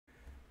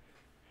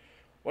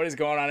What is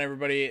going on,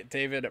 everybody?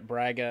 David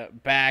Braga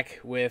back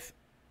with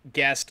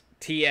guest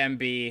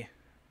TMB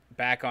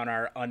back on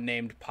our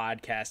Unnamed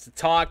podcast to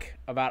talk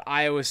about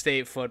Iowa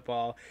State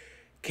football.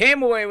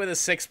 Came away with a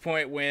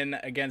 6-point win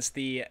against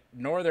the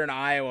Northern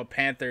Iowa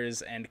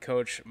Panthers and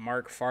coach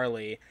Mark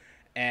Farley.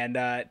 And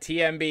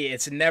TMB,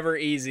 it's never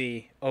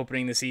easy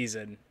opening the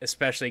season,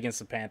 especially against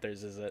the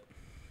Panthers, is it?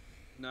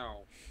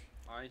 No,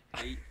 I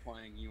hate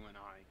playing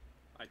UNI.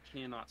 I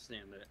cannot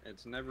stand it.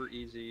 It's never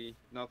easy.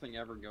 Nothing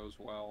ever goes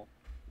well.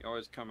 You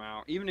always come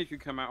out, even if you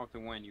come out with a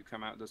win, you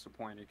come out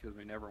disappointed because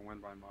we never win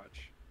by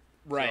much.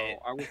 Right.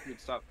 So I wish we'd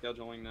stop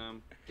scheduling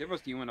them. Give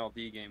us the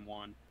UNLV game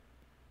one,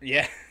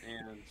 Yeah.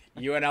 and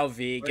UNLV.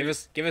 play,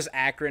 Give us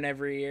Akron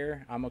every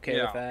year. I'm okay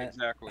with yeah, that.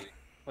 exactly.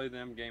 Play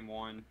them game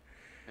one,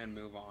 and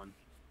move on.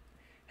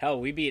 Hell,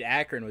 we beat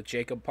Akron with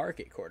Jacob Park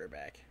at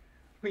quarterback.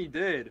 We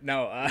did.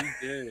 No,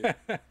 We did.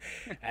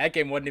 that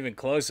game wasn't even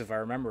close if I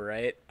remember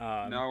right.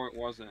 No, it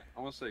wasn't.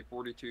 I want to say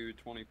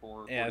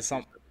 42-24, Yeah,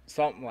 42.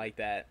 something like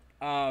that.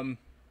 But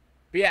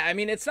yeah, I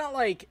mean, it's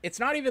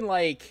not even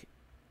like,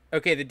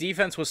 okay, the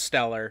defense was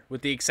stellar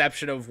with the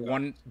exception of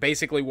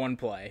basically one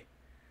play.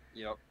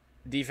 Yep.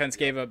 Defense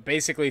gave up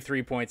basically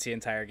 3 points the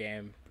entire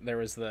game. There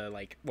was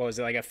what was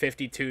it, like a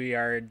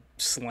 52-yard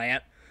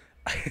slant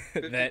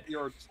 50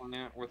 yard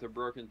slant with a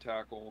broken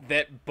tackle.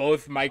 that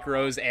both Mike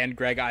Rose and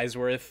Greg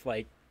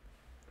Eisworth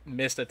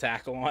missed a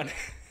tackle on.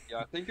 Yeah,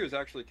 I think it was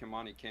actually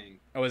Kamani King.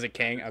 Oh, was it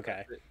King?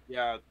 Okay.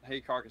 Yeah,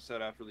 Haycock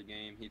said after the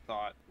game he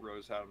thought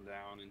Rose had him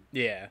down, and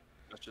Yeah.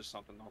 that's just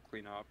something they'll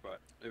clean up. But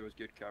it was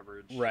good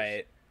coverage.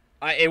 Right.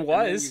 It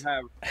was.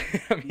 And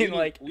I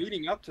mean,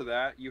 leading up to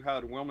that, you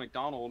had Will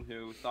McDonald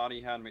who thought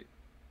he had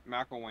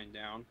McElwain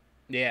down.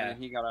 yeah.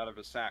 And he got out of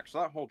a sack.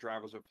 So that whole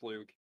drive was a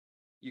fluke.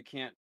 You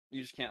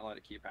just can't let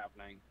it keep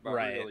happening. But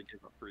Right. we really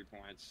gave up 3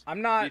 points.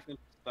 I'm not. Defense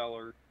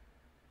stellar.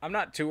 I'm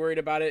not too worried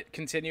about it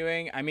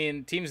continuing. I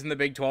mean, teams in the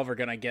Big 12 are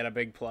gonna get a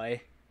big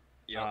play.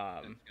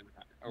 Yeah.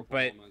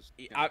 But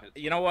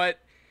you know what?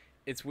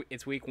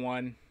 It's week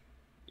one.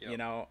 Yep. You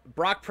know,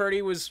 Brock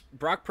Purdy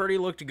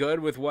looked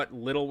good with what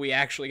little we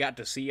actually got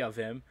to see of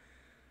him.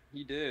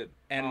 He did.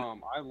 And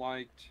I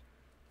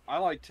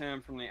liked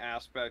him from the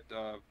aspect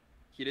of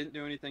he didn't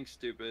do anything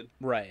stupid.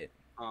 right.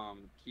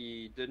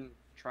 He didn't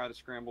try to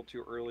scramble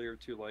too early or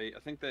too late. I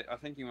think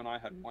you and I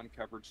had one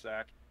coverage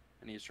sack,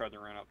 and he's tried to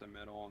run up the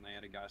middle, and they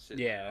had a guy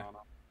sitting there on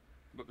him.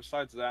 But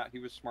besides that, he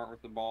was smart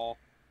with the ball.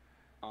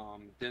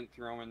 Didn't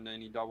throw in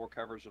any double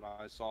coverage that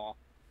I saw.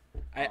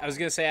 I was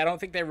gonna say I don't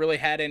think they really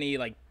had any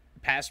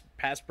pass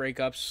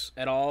breakups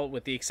at all,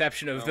 with the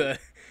exception of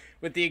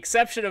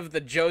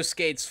the Joe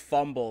Skates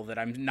fumble that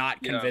I'm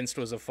not convinced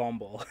was a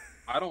fumble.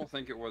 I don't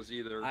think it was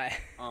either.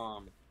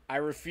 I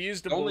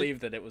refuse to believe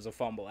that it was a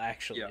fumble,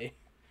 actually. Yeah.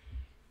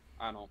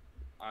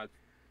 I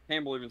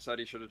Campbell even said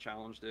he should have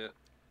challenged it.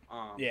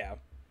 Yeah.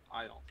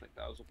 I don't think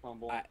that was a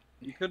fumble.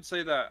 You could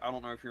say that. I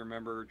don't know if you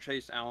remember.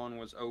 Chase Allen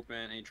was open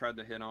and he tried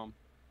to hit him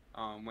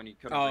when he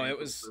could have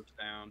first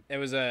down. It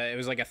was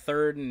like a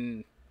third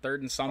and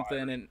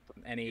something,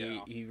 and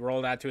he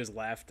rolled out to his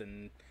left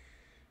and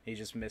he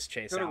just missed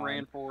Chase Allen. Could have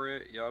ran for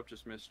it. Yep,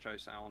 just missed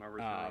Chase Allen over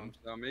him.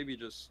 So maybe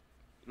just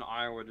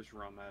Iowa, just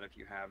run that if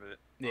you have it.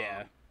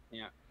 Yeah.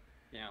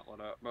 Can't let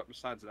up. But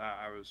besides that,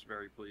 I was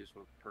very pleased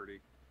with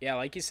Purdy. Yeah,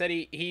 like you said,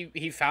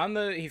 he found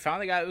the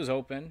guy that was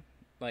open,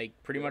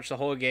 pretty much the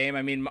whole game.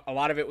 I mean, a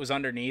lot of it was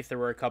underneath. There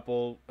were a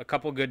couple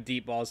good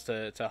deep balls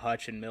to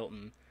Hutch and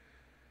Milton.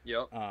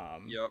 Yep.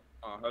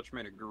 Hutch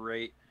made a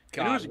great.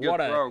 God, it was a good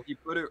throw. He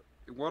put it.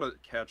 What a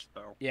catch,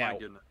 though. Yeah. My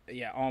goodness.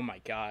 Yeah. Oh my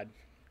God.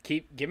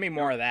 Give me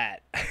more of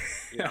that.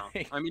 Yeah.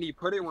 I mean, he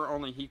put it where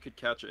only he could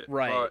catch it.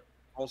 Right. But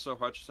also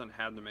Hutchinson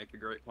had to make a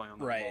great play on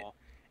the ball.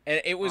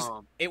 And it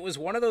was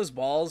one of those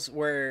balls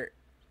where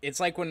it's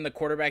like when the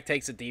quarterback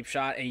takes a deep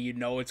shot and you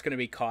know it's going to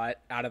be caught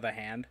out of the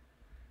hand.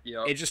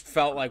 Yeah. It just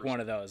felt like one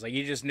of those. Like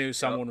you just knew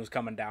someone was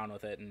coming down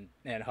with it,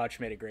 and Hutch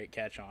made a great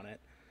catch on it.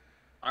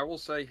 I will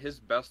say his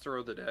best throw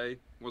of the day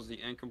was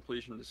the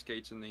incompletion to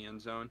Skates in the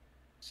end zone.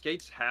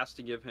 Skates has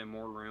to give him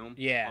more room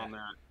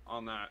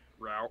on that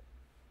route.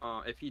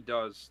 If he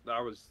does, that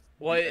was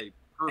a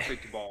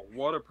perfect ball.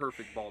 What a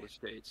perfect ball to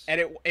Skates.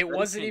 And it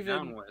wasn't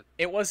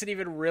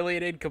even really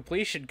an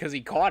incompletion because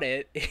he caught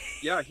it.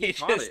 Yeah, he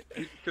caught it.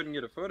 He couldn't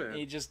get a foot in.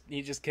 He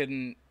just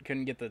couldn't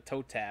get the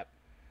toe tap.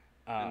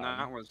 And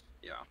that was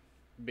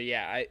But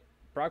yeah,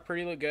 Brock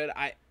Purdy looked good.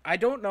 I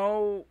don't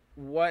know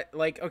what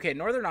okay,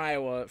 Northern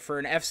Iowa for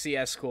an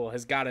FCS school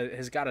has got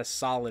a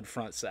solid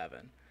front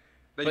seven.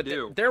 They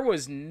do. There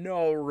was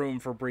no room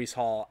for Breece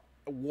Hall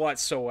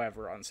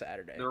whatsoever on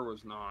Saturday. There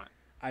was not.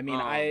 I mean,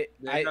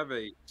 they have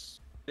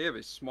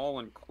a small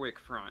and quick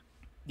front.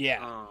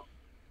 Yeah.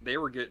 They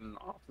were getting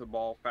off the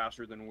ball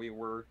faster than we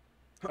were.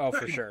 Oh,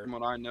 for sure. From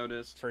what I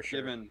noticed. For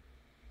sure. I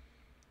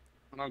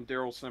know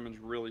Daryl Simmons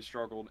really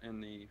struggled in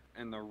the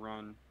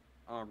run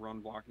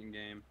blocking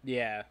game.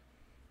 Yeah.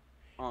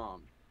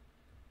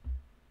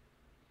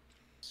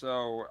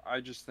 So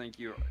I just think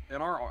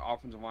our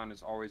offensive line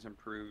has always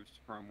improved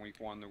from week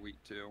 1 to week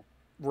 2.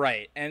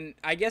 Right. And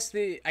I guess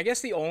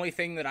the only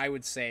thing that I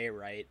would say,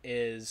 right,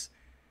 is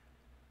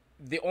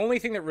the only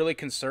thing that really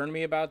concerned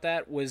me about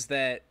that was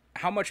that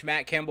how much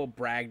Matt Campbell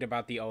bragged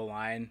about the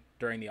O-line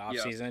during the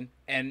offseason.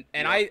 And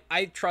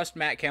I trust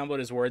Matt Campbell at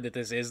his word that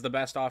this is the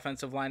best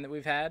offensive line that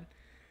we've had.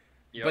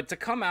 Yep. But to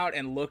come out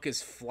and look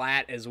as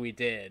flat as we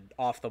did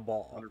off the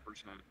ball.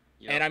 100%.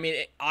 Yep. And I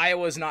mean,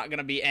 Iowa's not going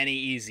to be any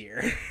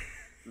easier.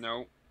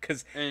 No.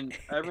 And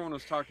everyone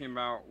was talking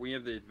about we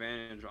have the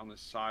advantage on the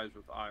size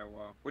with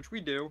Iowa, which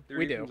we do.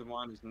 Their defensive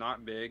line is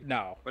not big.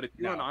 No. But if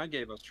UNI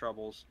gave us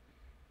troubles,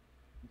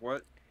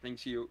 what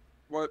makes you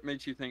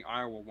think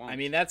Iowa won't? I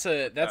mean, that's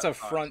a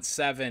front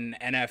seven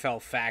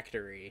NFL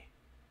factory.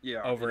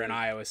 Yeah, over in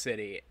Iowa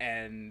City,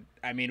 and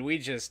I mean, we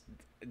just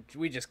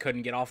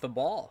couldn't get off the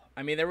ball.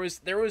 I mean, there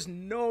was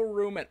no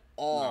room at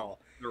all.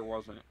 No, there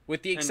wasn't.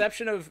 With the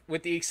exception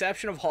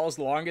of Hall's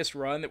longest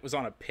run that was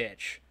on a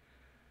pitch.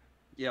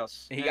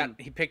 Yes.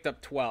 He picked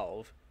up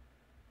 12.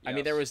 Yes. I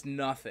mean, there was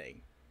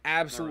nothing.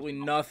 Absolutely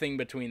nothing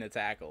between the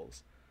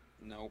tackles.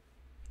 Nope.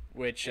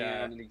 Which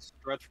and the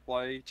stretch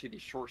play to the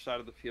short side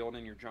of the field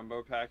in your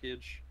jumbo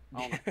package.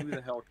 I don't know who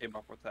the hell came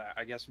up with that.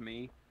 I guess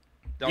me.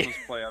 Dumbest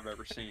play I've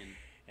ever seen.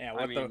 Yeah,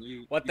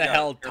 what the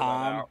hell,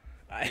 Tom?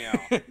 Yeah,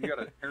 you got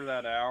to tear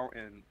that out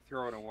and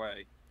throw it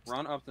away.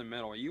 Run up the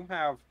middle. You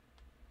have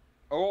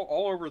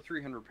all over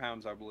 300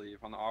 pounds, I believe,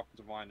 on the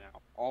offensive line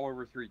now. All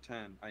over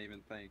 310, I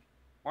even think.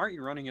 Why aren't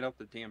you running it up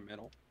the damn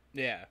middle?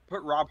 Yeah.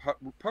 Put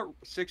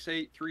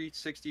 6'8",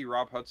 360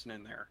 Rob Hudson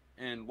in there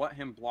and let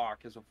him block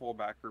as a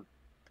fullback for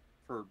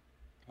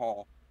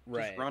Hall.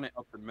 Right. Just run it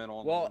up the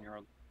middle. Well,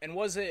 and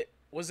was it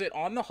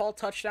on the Hall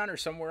touchdown or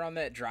somewhere on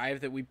that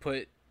drive that we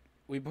put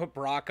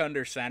Brock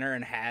under center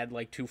and had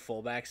like two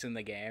fullbacks in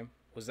the game?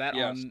 Was that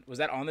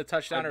on the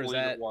touchdown or was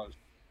that? It was.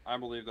 I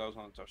believe that was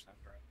on the touchdown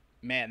drive.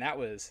 Man, that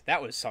was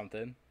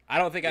something. I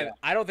don't think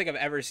I've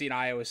ever seen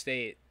Iowa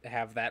State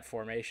have that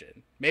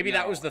formation. Maybe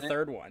that was the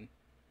third one.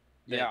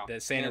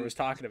 That Sander was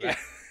talking about.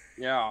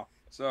 Yeah.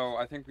 So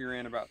I think we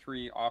ran about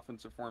 3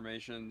 offensive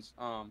formations.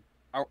 I'm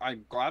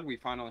glad we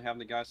finally have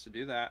the guys to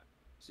do that.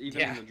 So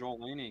even in the Joel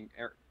Lanning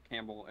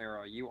Campbell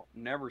era, you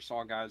never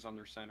saw guys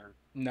under center.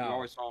 No. You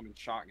always saw them in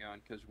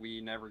shotgun because we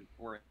never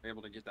were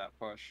able to get that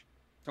push.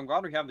 So I'm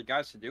glad we have the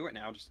guys to do it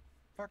now. Just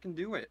fucking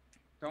do it.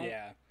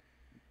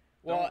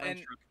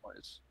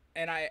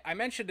 And I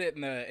mentioned it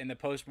in the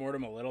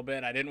post-mortem a little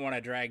bit. I didn't want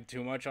to drag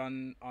too much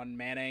on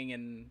Manning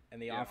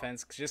and the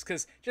offense just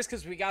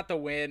because we got the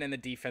win and the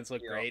defense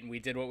looked great and we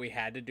did what we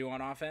had to do on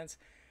offense.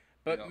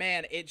 But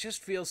man, it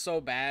just feels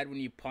so bad when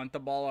you punt the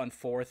ball on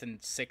 4th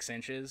and 6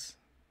 inches.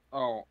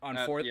 Oh, on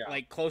 4th,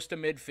 like close to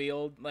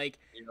midfield. Like,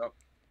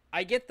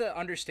 I get the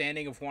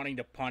understanding of wanting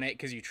to punt it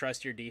because you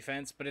trust your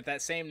defense, but at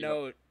that same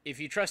note, if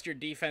you trust your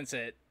defense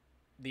at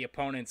the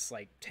opponent's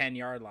like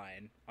 10-yard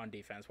line on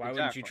defense, why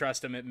wouldn't you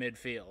trust them at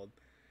midfield?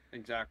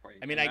 Exactly.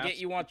 I mean, I get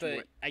you want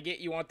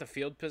the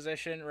field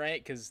position,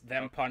 right? Because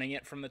them punting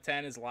it from the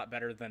 10 is a lot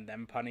better than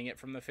them punting it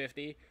from the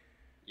 50.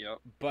 Yep.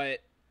 But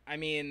I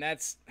mean,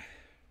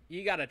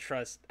 you gotta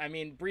trust. I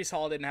mean, Breece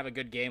Hall didn't have a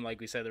good game, like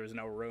we said. There was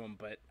no room,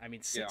 but I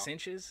mean, 6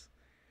 inches,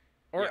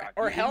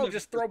 or hell,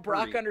 just throw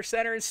Brock under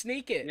center and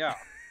sneak it. Yeah.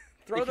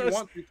 If you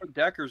want to put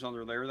Deckers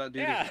under there, that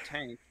dude is a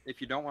tank. If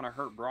you don't want to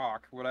hurt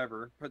Brock,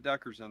 whatever, put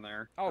Deckers in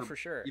there. Oh, for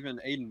sure. Even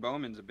Aiden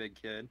Bowman's a big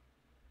kid,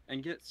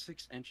 and get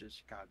 6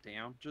 inches. God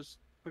damn, just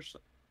push.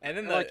 And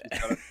then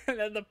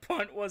then the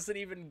punt wasn't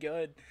even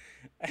good.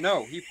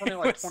 No, he punted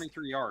like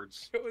 23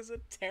 yards. It was a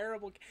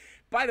terrible.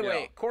 By the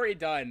way, Corey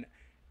Dunn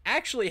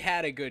actually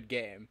had a good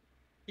game.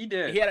 He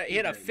did. He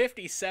had a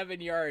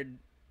 57-yard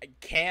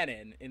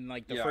cannon in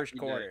like the first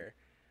quarter.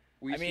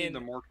 We need the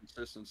more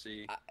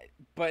consistency.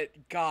 But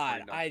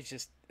God,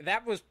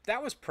 that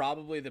was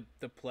probably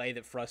the play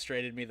that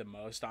frustrated me the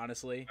most,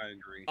 honestly. I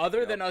agree.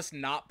 Other than us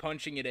not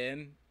punching it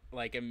in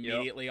like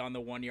immediately on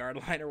the 1-yard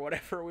line or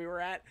whatever we were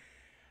at.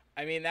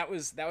 I mean, that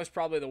was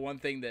probably the one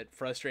thing that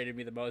frustrated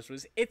me the most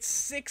was it's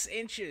 6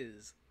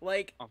 inches.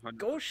 Like, 100%.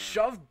 Go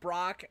shove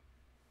Brock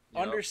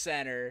under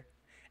center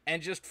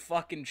and just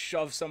fucking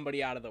shove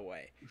somebody out of the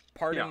way.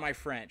 Pardon my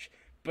French.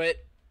 But,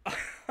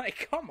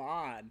 like, come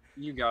on.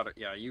 You got it.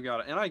 Yeah, you got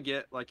it. And I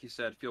get, like you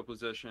said, field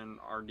position,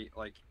 our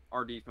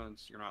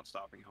defense, you're not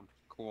stopping them.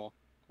 Cool.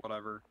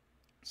 Whatever.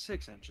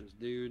 6 inches,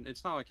 dude.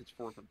 It's not like it's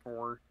 4th and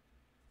 4.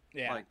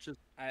 Yeah. Like,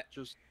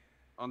 just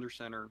under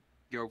center,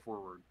 go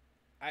forward.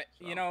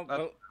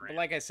 But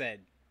like I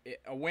said,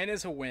 a win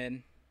is a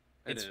win.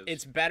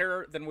 It's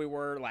better than we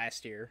were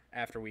last year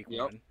after week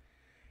 1.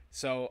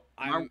 So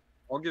I'll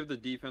give the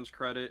defense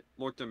credit.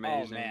 Looked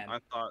amazing. Oh, man. I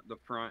thought the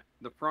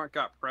front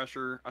got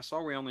pressure. I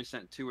saw we only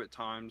sent 2 at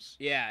times.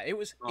 Yeah, it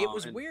was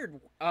weird.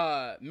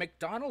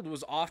 McDonald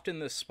was often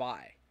the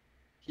spy.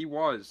 He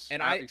was,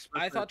 and I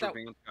thought that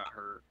got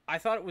hurt. I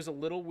thought it was a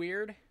little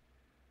weird.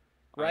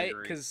 Right,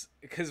 because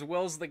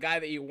Will's the guy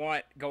that you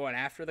want going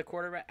after the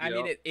quarterback. I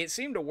mean, it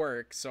seemed to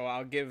work, so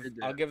I'll give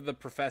the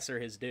professor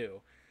his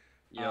due.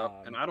 Yep,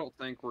 and I don't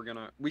think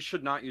we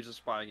should not use a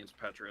spy against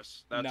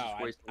Petrus. That's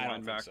just waste of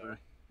linebacker.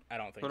 I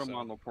don't think Put him so.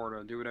 on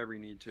Laporta. Do whatever you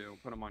need to.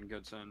 Put him on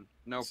Goodson.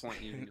 No point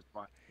in using his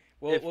spot.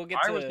 We'll get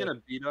Iowa's to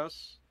gonna beat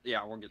us,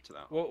 yeah, we'll get to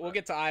that. we'll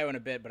get to Iowa in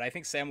a bit, but I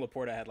think Sam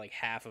Laporta had like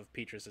half of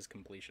Petrus's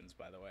completions,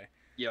 by the way.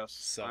 Yes,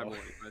 So I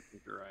believe. I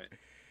think you're right.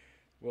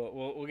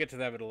 We'll get to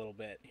that in a little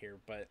bit here,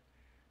 but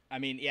I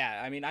mean, yeah,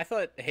 I mean, I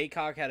thought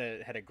Haycock had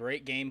a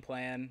great game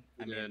plan.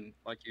 He did,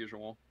 like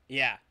usual.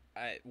 Yeah,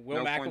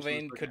 Will No points in the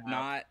McIlvain second could half.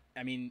 not.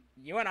 I mean,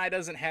 UNI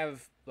doesn't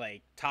have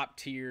like top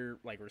tier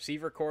like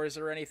receiver cores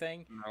or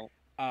anything. No.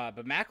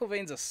 But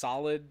McIlvain's a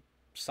solid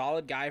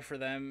guy for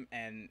them,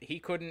 and he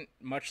couldn't,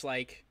 much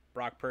like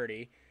Brock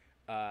Purdy,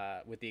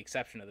 with the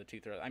exception of the two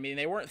throws. I mean,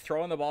 they weren't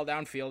throwing the ball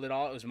downfield at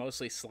all. It was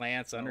mostly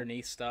slants,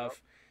 underneath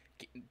stuff.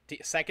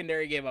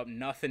 Secondary gave up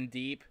nothing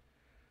deep.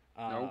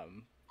 Nope.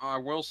 I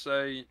will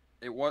say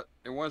it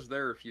was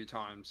there a few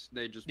times.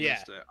 They just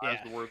missed it.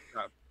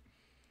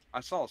 I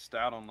saw a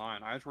stat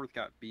online. Eisworth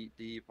got beat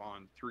deep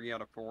on 3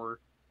 out of 4.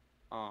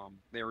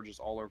 They were just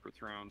all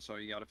overthrown, so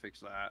you got to fix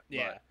that.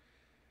 Yeah.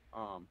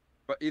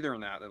 But either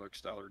in that, they look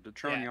stellar.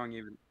 Detrone Young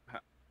even,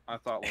 I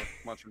thought, looked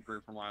much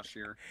improved from last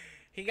year.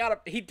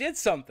 He did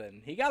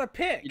something. He got a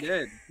pick.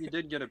 He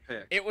did get a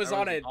pick. It was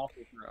on a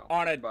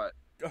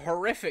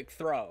horrific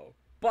throw,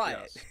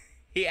 but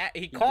yes.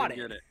 he caught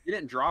it. He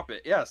didn't drop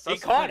it. Yes, he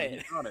caught it.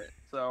 He caught it.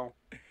 So.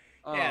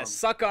 Yeah,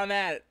 suck on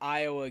that,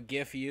 Iowa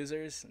GIF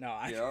users. No,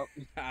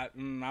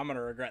 I'm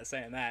gonna regret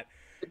saying that.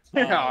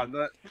 Yeah,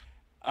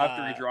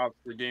 after he dropped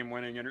the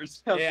game-winning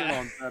interception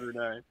on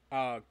Saturday.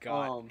 Oh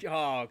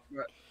God.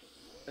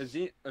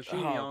 Asheen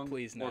Young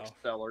looks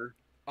stellar.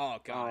 Oh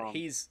God,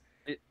 he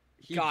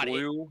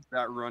blew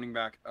that running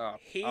back up.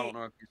 I don't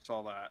know if you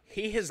saw that.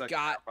 He has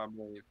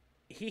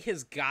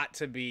got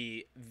to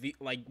be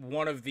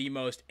one of the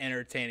most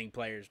entertaining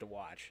players to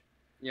watch.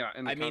 Yeah,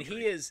 I mean,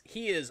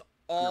 he is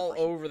all 100%.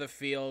 Over the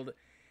field.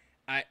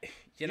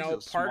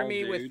 Part of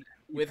me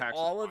with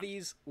all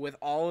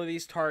of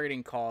these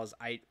targeting calls,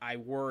 I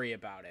worry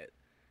about it.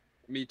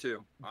 Me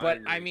too. But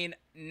I mean,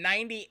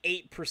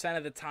 98%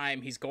 of the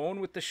time he's going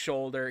with the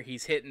shoulder.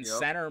 He's hitting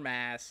center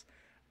mass.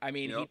 I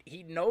mean,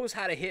 he knows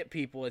how to hit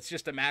people. It's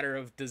just a matter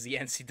of, does the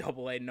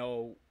NCAA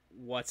know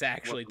what's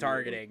actually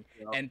targeting?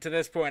 And to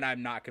this point,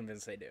 I'm not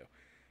convinced they do.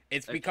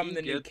 It's become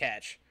the new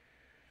catch.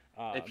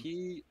 If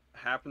he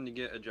happened to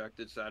get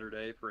ejected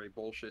Saturday for a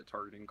bullshit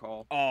targeting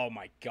call, oh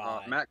my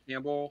God, Matt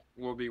Campbell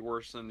will be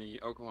worse than the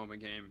Oklahoma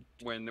game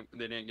when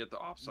they didn't get the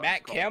offside.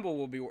 Matt Campbell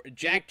will be.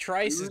 Jack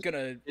Trice is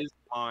gonna. His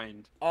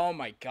mind. Oh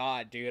my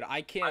God, dude,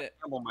 I can't. Matt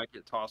Campbell might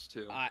get tossed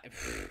too.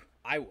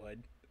 I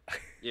would.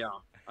 Yeah,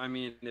 I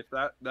mean, if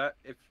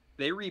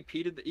they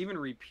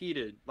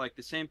repeated like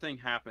the same thing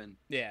happened.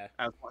 Yeah.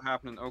 As what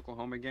happened in the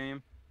Oklahoma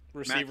game.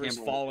 Receivers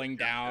falling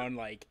down,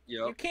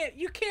 you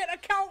can't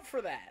account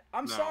for that.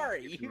 I'm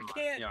sorry,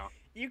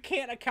 you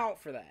can't account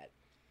for that.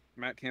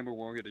 Matt Campbell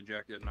will get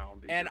ejected now.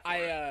 And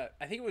I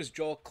think it was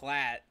Joel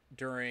Klatt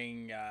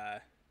during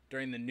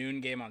the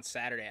noon game on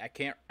Saturday. I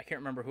can't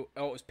remember who.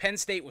 Oh, it was Penn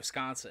State,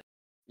 Wisconsin.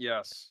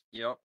 Yes.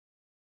 Yep.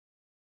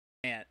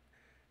 And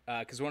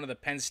because one of the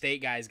Penn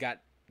State guys got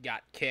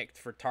kicked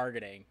for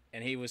targeting,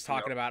 and he was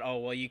talking about, oh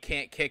well, you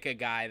can't kick a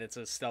guy that's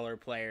a stellar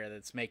player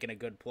that's making a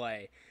good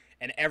play.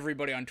 And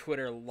everybody on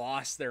Twitter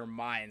lost their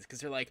minds because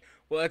they're like,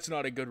 well, that's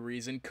not a good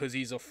reason because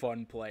he's a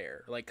fun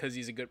player. Like, because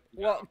he's a good...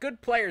 Well,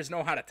 good players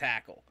know how to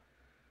tackle.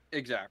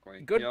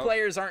 Exactly. Good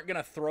players aren't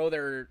going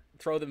to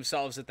throw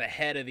themselves at the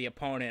head of the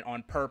opponent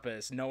on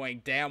purpose,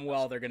 knowing damn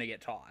well they're going to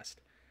get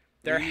tossed.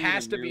 There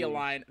has to be a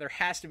line. There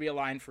has to be a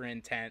line for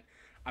intent.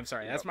 I'm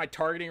sorry, that's my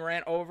targeting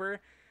rant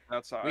over.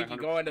 We can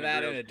go into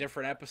that in a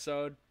different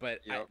episode, but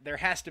there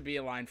has to be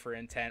a line for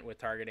intent with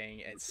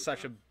targeting. It's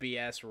such a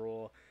BS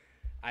rule.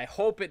 I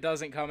hope it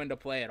doesn't come into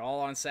play at all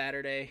on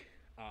Saturday.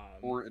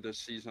 Or this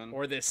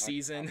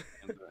season.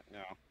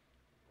 Yeah.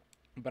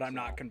 But I'm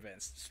not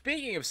convinced.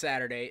 Speaking of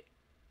Saturday,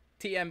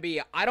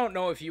 TMB, I don't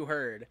know if you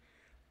heard,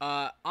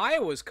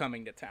 Iowa's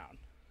coming to town.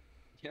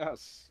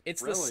 Yes.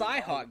 It's the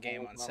Cy-Hawk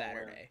game on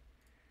Saturday.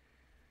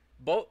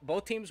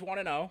 Both teams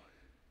 1-0.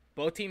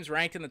 Both teams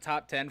ranked in the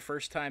top 10,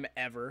 first time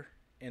ever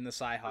in the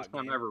Cy-Hawk game. First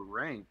time ever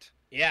ranked.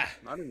 Yeah.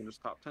 Not even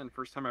just top 10.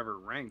 First time ever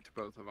ranked,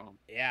 both of them.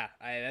 Yeah,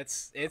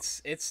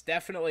 it's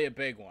definitely a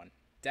big one.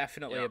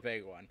 Definitely a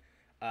big one.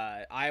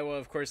 Iowa,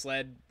 of course,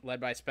 led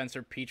by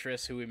Spencer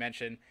Petras, who we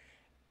mentioned.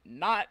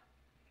 Not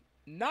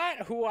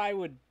who I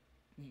would,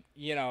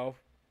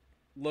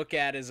 look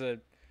at as a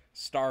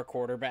star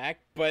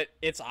quarterback, but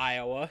it's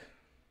Iowa.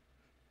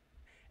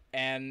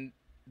 And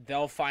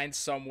they'll find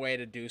some way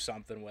to do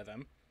something with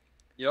him.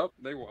 Yep,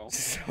 they will.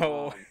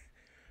 So,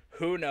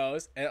 who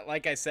knows?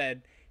 Like I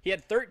said, he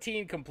had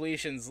 13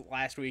 completions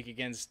last week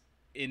against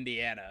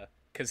Indiana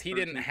because he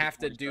didn't have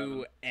to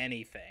do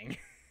anything.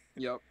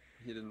 Yep,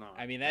 he did not.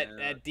 I mean,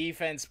 that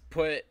defense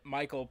put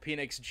Michael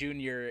Penix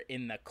Jr.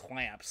 in the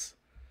clamps.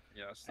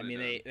 Yes,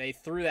 they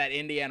threw that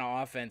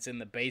Indiana offense in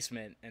the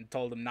basement and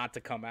told him not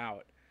to come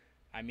out.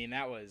 I mean,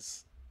 that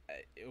was,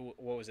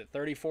 what was it,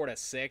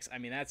 34-6? I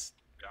mean, that's...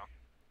 Yeah.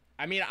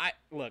 I mean,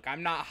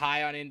 I'm not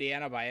high on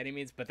Indiana by any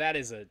means, but that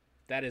is a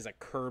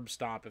curb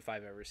stomp if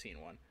I've ever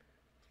seen one.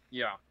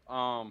 Yeah.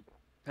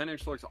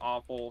 Penix looks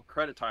awful.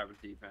 Credit Tyler's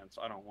defense.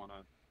 I don't want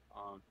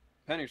to.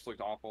 Penix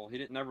looked awful. He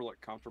didn't never look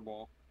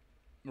comfortable.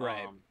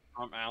 Right.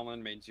 Tom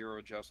Allen made zero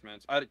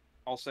adjustments.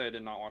 I'll say I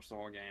did not watch the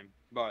whole game,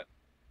 but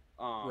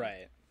um,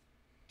 Right.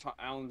 Tom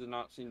Allen did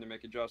not seem to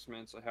make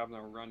adjustments. They have no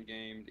run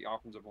game. The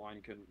offensive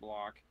line couldn't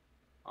block.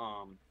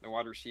 The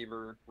wide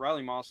receiver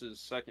Riley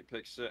Moss's second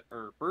pick six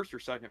or first or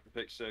second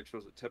pick six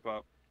was a tip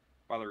up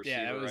by the receiver.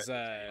 Yeah, that was.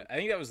 Right? I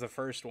think that was the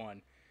first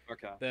one.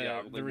 Okay. Yeah,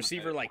 I The believe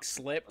receiver like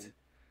slipped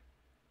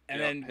and Yep,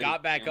 then hit his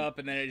got back hand. up,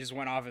 and then it just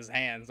went off his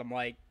hands. I'm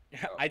like,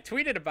 Yep. I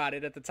tweeted about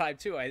it at the time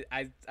too. I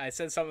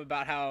said something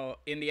about how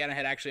Indiana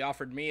had actually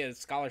offered me a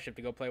scholarship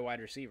to go play wide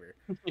receiver.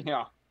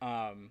 Yeah.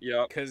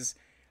 Yep. Because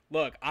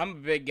look, I'm a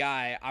big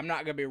guy. I'm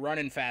not gonna be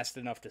running fast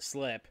enough to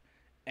slip,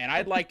 and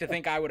I'd like to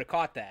think I would have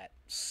caught that.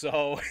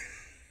 So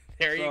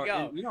there you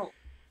go. And,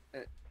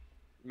 eh,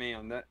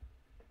 man, that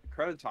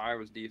credit to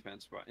Iowa's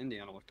defense, but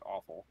Indiana looked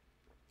awful.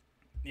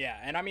 Yeah,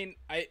 and I mean,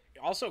 I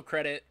also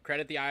credit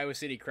the Iowa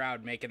City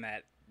crowd making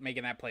that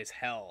place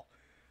hell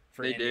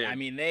for They Indy. did. I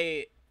mean,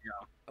 they Yeah,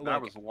 look,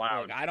 that was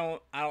loud. Look, I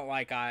don't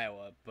like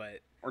Iowa, but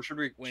Or should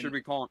we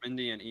call them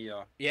Indian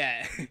Ia?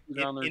 yeah,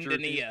 Down their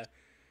Indonesia.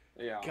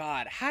 Yeah.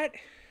 God,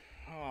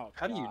 oh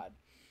How do you? God.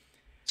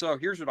 So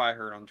here's what I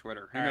heard on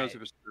Twitter. Who All knows right.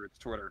 if it's true? It's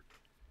Twitter.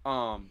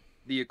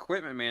 The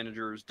equipment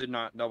managers did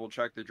not double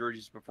check the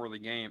jerseys before the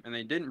game, and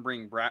they didn't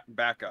bring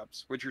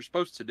backups, which you're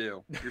supposed to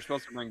do. You're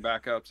supposed to bring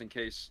backups in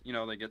case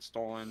they get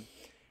stolen,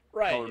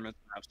 color Right.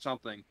 mismatch,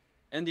 something.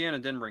 Indiana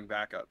didn't bring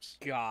backups,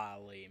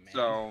 Golly, man.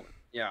 so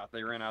yeah,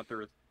 they ran out there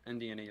with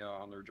Indiana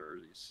on their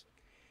jerseys.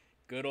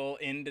 Good old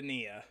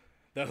Indonesia,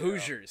 the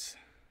Hoosiers.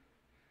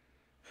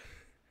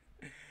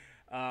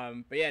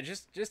 But yeah,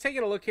 just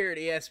taking a look here at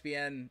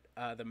ESPN,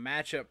 the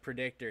matchup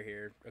predictor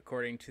here,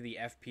 according to the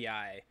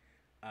FPI,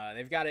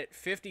 they've got it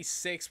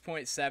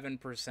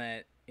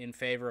 56.7% in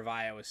favor of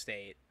Iowa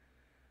State.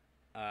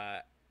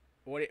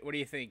 What do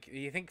you think? Do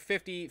you think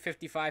 50,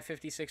 55,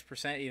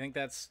 56%? Do you think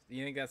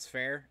that's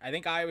fair? I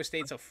think Iowa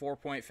State's a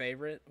 4-point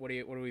favorite. What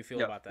do we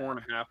feel about that?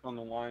 4.5 on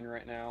the line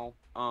right now.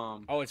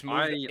 Oh, it's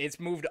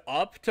moved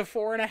up to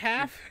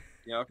 4.5.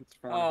 Yeah, it's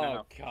 4.5.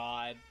 Oh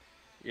God.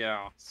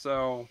 Yeah.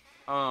 So,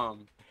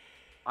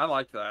 I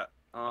like that.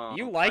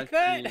 You like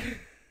that?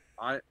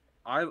 I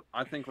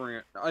think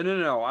we're gonna.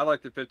 No. I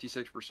like the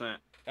 56%.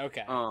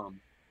 Okay.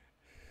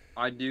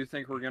 I do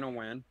think we're gonna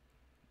win.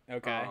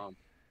 Okay.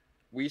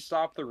 We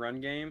stop the run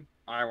game.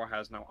 Iowa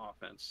has no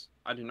offense.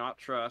 I do not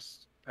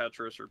trust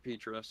Petrus or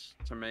Petrus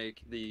to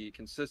make the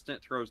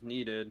consistent throws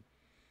needed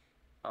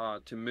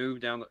to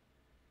move down the.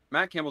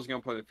 Matt Campbell's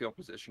gonna play the field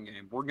position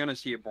game. We're gonna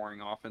see a boring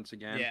offense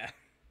again. Yeah.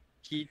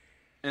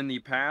 In the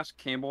past,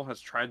 Campbell has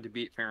tried to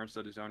beat Ferentz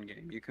at his own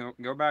game. You can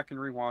go back and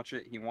rewatch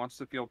it. He wants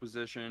the field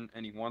position,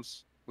 and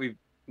it's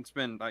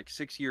been like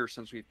 6 years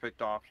since we've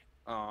picked off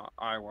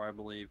Iowa, I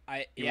believe.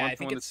 He wants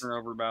to win the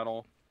turnover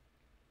battle.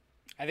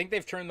 I think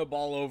they've turned the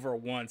ball over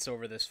once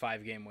over this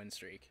 5-game win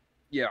streak.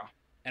 Yeah.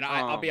 And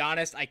I'll be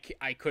honest, I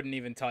couldn't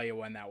even tell you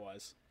when that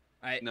was.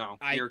 I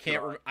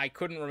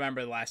couldn't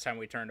remember the last time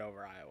we turned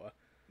over Iowa.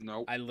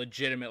 Nope. I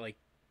legitimately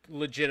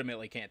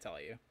can't tell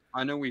you.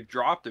 I know we've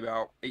dropped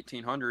about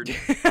 1,800.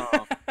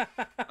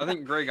 I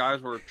think Greg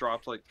Eisworth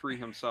dropped like 3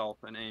 himself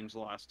in Ames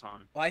last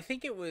time. Well, I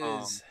think it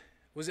was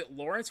it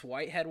Lawrence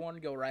White had one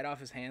go right off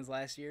his hands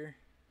last year?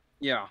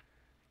 Yeah.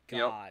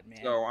 God, man.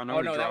 So I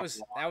know that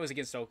was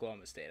against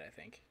Oklahoma State, I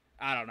think.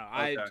 I don't know.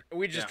 Okay.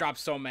 We just dropped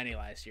so many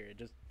last year.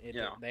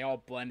 They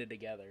all blended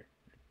together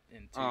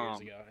in 2 years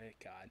ago.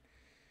 God.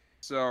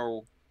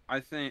 So I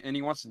think, and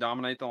he wants to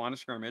dominate the line of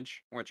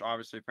scrimmage, which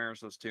obviously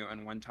Ferentz does too,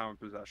 and win time of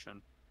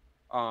possession.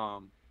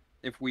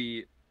 If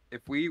we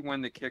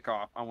win the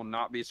kickoff, I will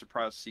not be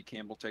surprised to see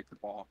Campbell take the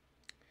ball.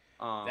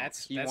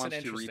 He wants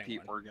to repeat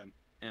Oregon,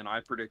 and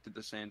I predicted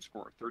the same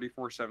score,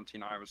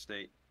 34-17 Iowa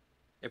State.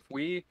 If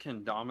we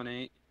can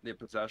dominate the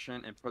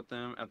possession and put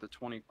them at the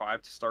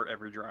 25 to start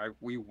every drive,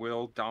 we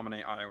will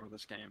dominate Iowa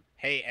this game.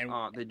 Hey, and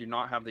they do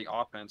not have the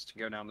offense to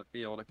go down the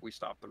field if we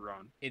stop the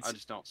run. I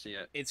just don't see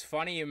it. It's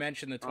funny you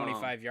mentioned the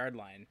 25-yard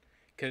line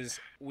because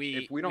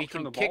if we don't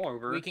turn the ball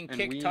over, we can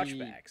kick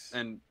touchbacks.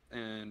 And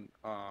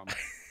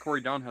Corey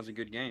Dunn has a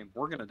good game.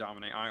 We're going to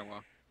dominate Iowa.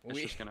 It's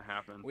just going to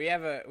happen.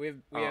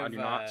 I do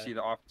not see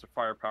the offensive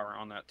firepower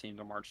on that team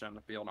to march down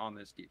the field on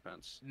this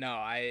defense.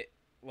 No,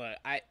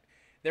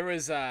 there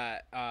was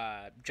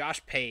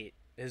Josh Pate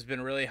has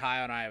been really high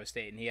on Iowa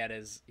State, and he had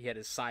his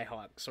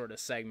Cyhawk sort of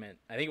segment.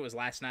 I think it was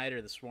last night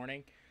or this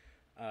morning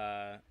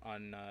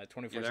on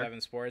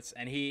 24/7 Sports,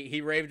 and he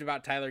raved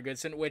about Tyler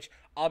Goodson, which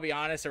I'll be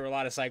honest, there were a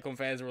lot of Cyclone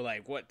fans who were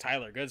like, "What,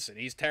 Tyler Goodson?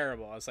 He's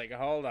terrible." I was like,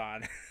 "Hold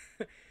on,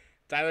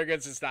 Tyler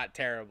Goodson's not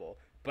terrible."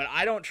 But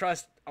I don't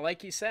trust,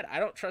 like you said, I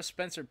don't trust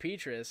Spencer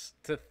Petras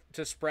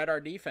to spread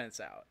our defense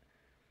out.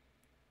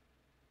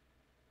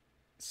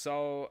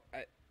 So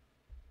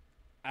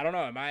I don't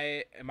know. Am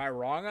I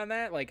wrong on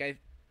that? Like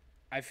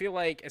I feel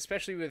like,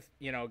 especially with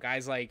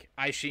guys like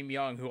Aisheem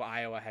Young, who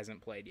Iowa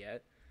hasn't played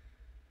yet.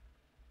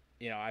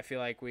 I feel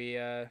like we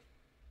have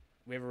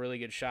a really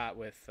good shot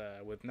with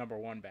number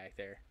 1 back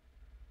there.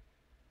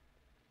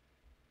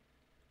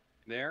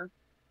 There?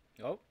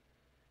 Oh,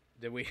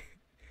 did we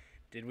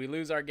did we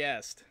lose our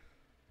guest?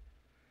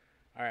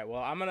 All right.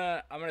 Well, I'm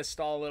gonna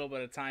stall a little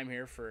bit of time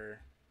here for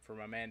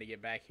my man to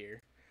get back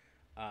here.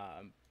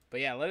 But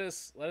yeah, let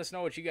us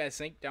know what you guys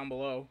think down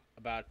below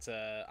about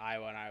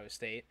Iowa and Iowa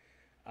State.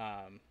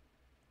 Um,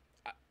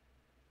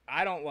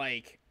 I don't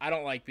like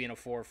being a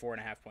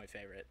 4.5 point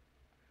favorite.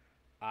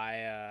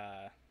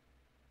 I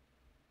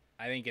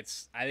I think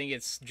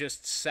it's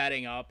just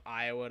setting up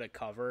Iowa to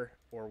cover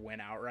or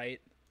win outright.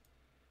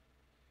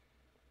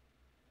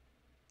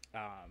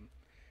 Um,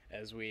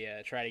 as we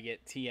try to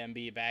get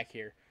TMB back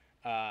here.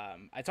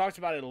 I talked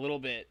about it a little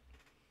bit.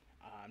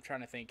 I'm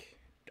trying to think.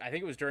 I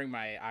think it was during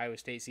my Iowa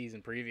State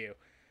season preview.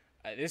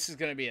 This is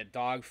going to be a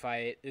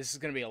dogfight. This is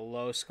going to be a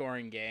low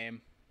scoring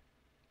game.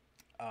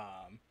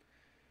 Um,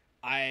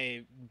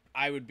 I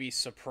would be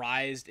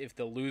surprised if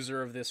the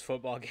loser of this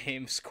football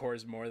game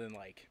scores more than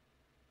like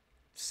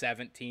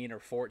 17 or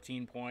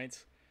 14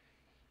 points.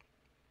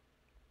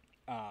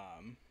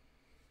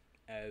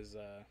 As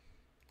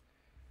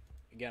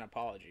again,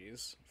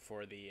 apologies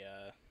for the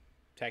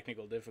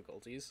technical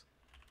difficulties.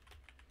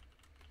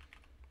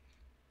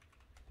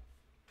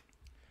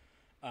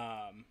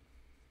 But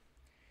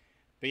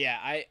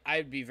yeah,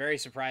 I'd be very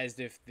surprised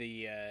if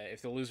the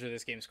loser of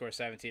this game scores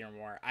 17 or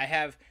more. I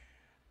have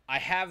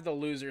the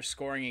loser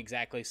scoring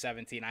exactly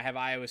 17. I have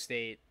Iowa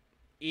State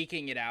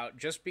eking it out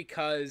just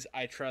because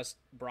I trust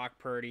Brock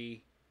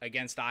Purdy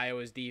against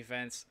Iowa's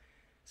defense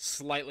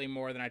slightly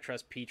more than I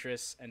trust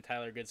Petrus and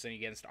Tyler Goodson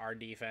against our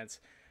defense.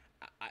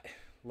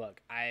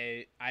 Look,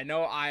 I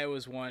know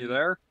Iowa's one. You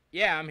there?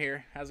 Yeah, I'm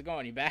here. How's it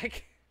going? You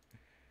back?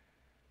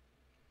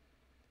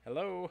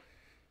 Hello?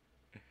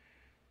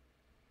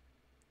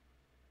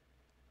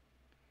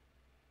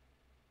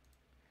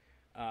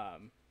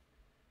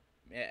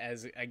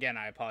 As again,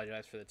 I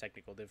apologize for the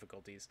technical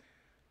difficulties.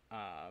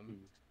 Oh,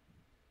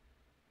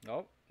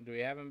 do we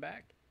have him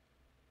back?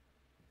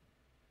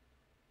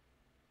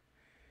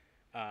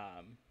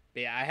 But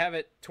yeah, I have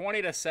it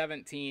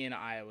 20-17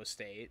 Iowa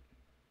State.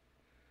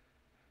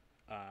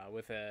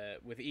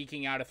 With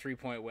eking out a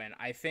 3-point win.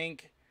 I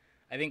think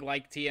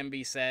like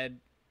TMB said,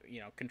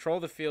 control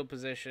the field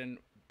position,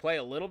 play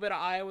a little bit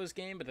of Iowa's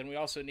game, but then we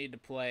also need to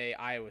play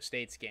Iowa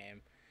State's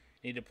game.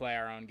 Need to play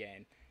our own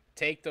game.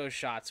 Take those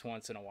shots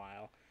once in a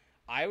while.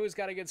 Iowa's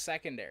got a good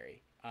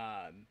secondary.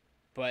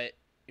 But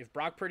if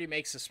Brock Purdy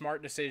makes the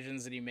smart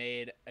decisions that he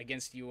made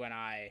against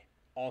UNI,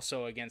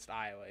 also against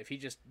Iowa, if he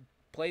just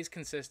plays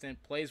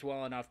consistent, plays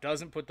well enough,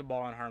 doesn't put the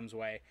ball in harm's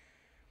way,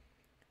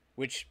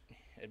 which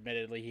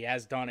admittedly he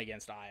has done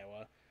against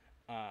Iowa,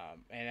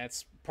 and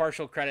that's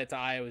partial credit to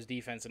Iowa's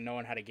defense and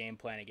knowing how to game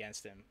plan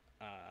against him.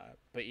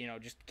 But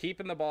just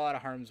keeping the ball out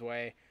of harm's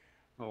way.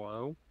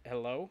 Hello.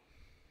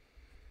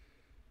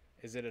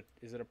 Is it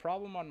a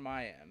problem on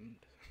my end?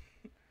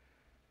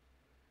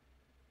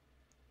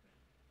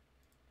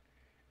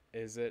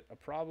 Is it a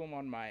problem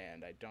on my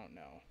end? I don't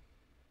know.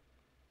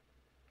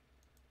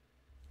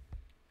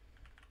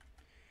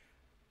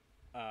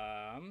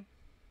 All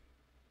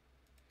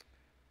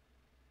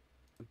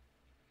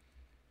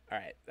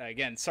right.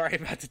 Again, sorry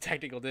about the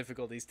technical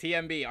difficulties.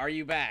 TMB, are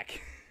you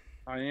back?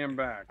 I am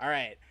back. All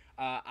right.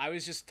 I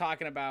was just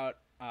talking about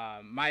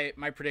my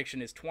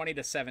prediction is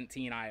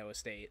 20-17 Iowa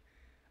State.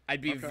 I'd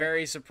be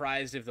very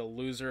surprised if the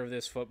loser of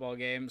this football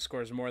game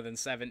scores more than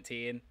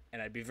 17,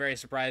 and I'd be very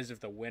surprised if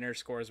the winner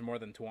scores more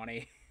than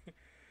 20.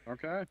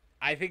 Okay.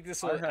 I think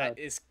this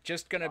is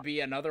just going to be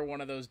another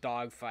one of those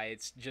dog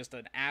fights, just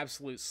an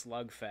absolute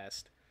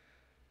slugfest,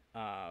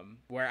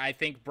 where I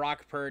think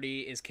Brock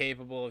Purdy is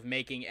capable of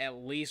making at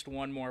least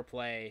one more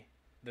play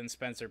than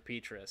Spencer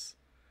Petras.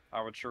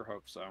 I would sure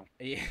hope so.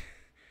 Yeah.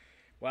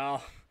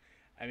 Well,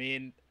 I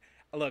mean,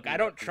 look, I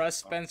don't trust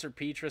Spencer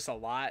Petras a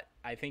lot.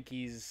 I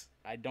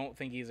don't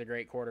think he's a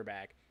great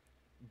quarterback.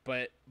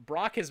 But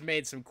Brock has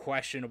made some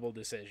questionable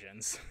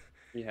decisions.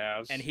 He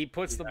has. And he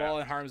puts the ball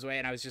in harm's way,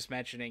 and I was just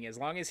mentioning, as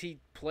long as he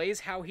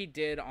plays how he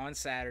did on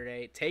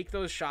Saturday, take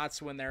those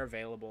shots when they're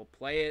available,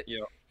 play it,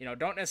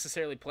 don't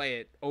necessarily play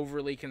it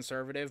overly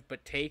conservative,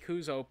 but take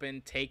who's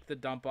open, take the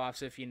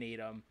dump-offs if you need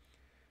them,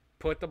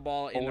 put the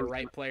ball in the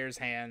right player's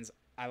hands.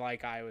 I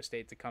like Iowa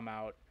State to come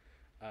out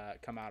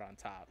on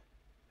top.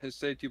 His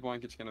safety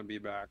blanket's going to be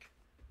back.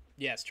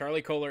 Yes,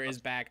 Charlie Kohler is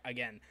back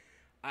again.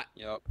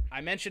 Yep.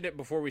 I mentioned it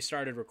before we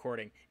started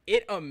recording.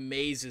 It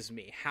amazes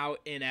me how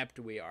inept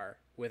we are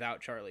without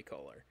Charlie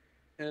Kohler.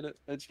 And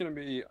it's going to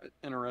be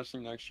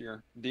interesting next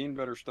year. Dean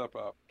better step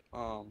up.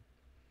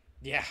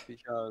 Yeah.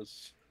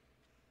 Because,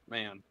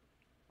 man,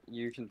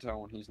 you can tell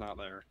when he's not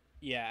there.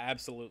 Yeah,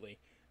 absolutely.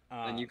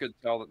 And you could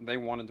tell that they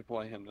wanted to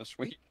play him this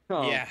week.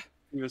 Yeah.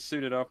 He was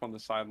suited up on the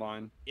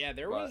sideline. Yeah,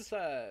 there was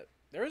a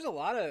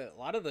lot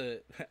of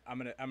the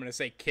I'm gonna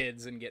say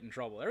kids and get in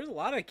trouble. There was a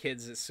lot of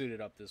kids that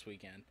suited up this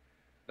weekend.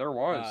 There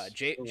was.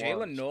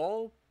 Jalen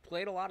Knoll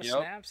played a lot of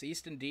snaps.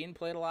 Easton Dean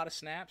played a lot of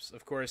snaps.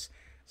 Of course,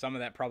 some of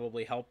that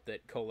probably helped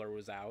that Kohler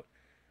was out.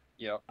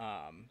 Yep.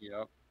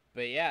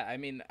 But yeah, I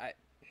mean,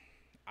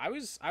 I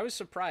was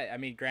surprised. I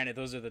mean, granted,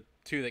 those are the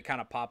two that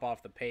kind of pop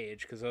off the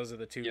page because those are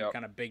the two Yep.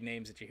 kind of big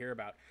names that you hear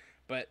about.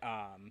 But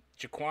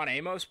Jaquan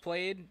Amos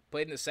played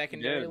in the He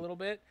secondary a did. little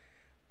bit,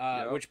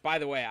 Yep. which by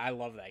the way, I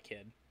love that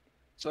kid.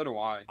 So do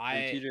I. And I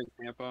TJ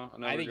Tampa, I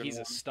another think good he's a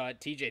one. stud.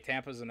 TJ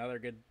Tampa's another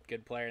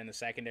good player in the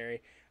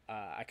secondary.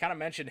 I kind of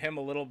mentioned him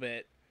a little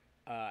bit.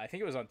 I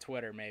think it was on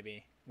Twitter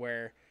maybe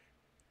where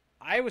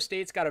Iowa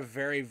State's got a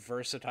very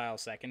versatile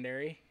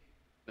secondary.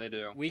 They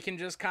do. We can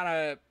just kind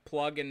of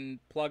plug and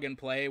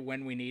play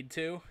when we need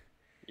to.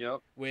 Yep.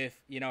 With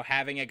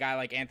having a guy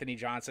like Anthony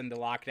Johnson to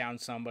lock down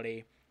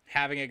somebody,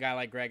 having a guy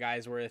like Greg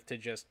Eisworth to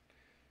just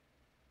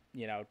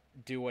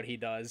do what he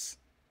does.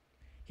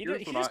 He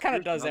just kind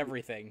of does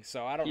everything.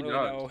 So I don't He really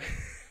does. know.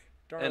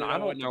 Don't And really I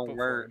know what don't to know put for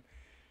where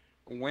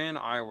him. when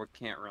Iowa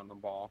can't run the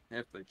ball,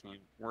 if they can,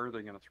 where are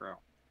they going to throw?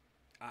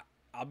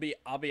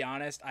 I'll be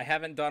honest. I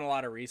haven't done a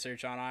lot of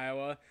research on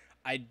Iowa.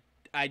 I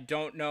I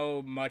don't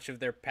know much of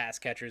their pass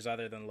catchers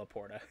other than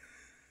Laporta.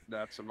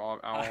 That's all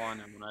on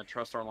him, and I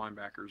trust our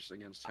linebackers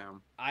against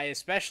him. I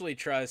especially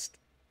trust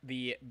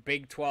the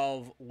Big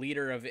 12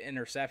 leader of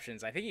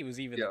interceptions. I think he was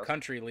even the Yes.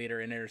 country leader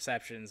in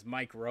interceptions,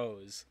 Mike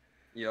Rose,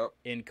 Yep.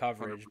 in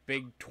coverage. 100%.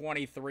 Big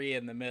 23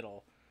 in the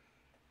middle.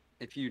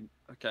 If you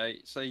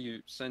say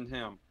you send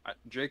him,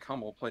 Jake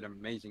Hummel played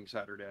amazing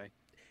Saturday.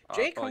 I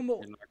Jake feel like Hummel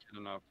you're not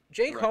getting enough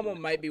Jake Hummel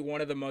recognition. might be one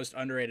of the most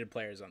underrated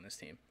players on this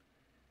team.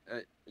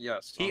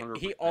 Yes, He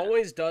 100%.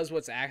 always does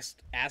what's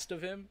asked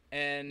of him,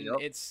 and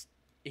Yep.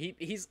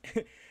 he's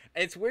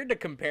it's weird to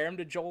compare him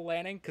to Joel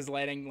Lanning because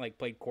Lanning like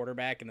played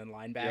quarterback and then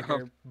linebacker,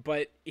 Yep.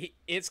 but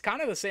it's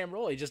kind of the same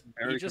role. He just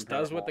Very does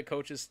what comparable. the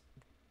coaches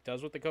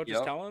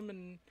Yep. tell him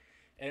and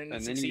And then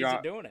you succeeds at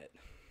got doing it.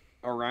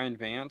 Orion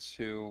Vance,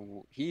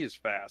 who he is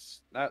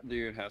fast. That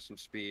dude has some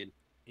speed,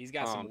 He's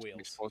got some some wheels.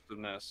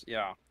 explosiveness.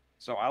 Yeah.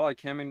 So I like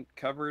him in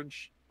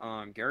coverage.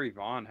 Gary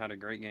Vaughn had a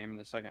great game in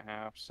the second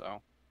half.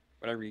 So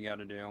whatever you got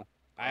to do.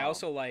 I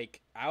also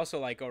like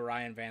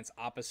Orion Vance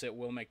opposite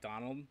Will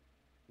McDonald.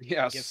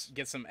 Yes.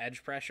 Get some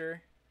edge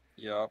pressure.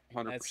 Yep.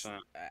 That's 100%.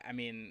 I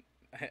mean,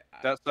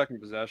 That second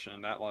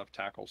possession, that left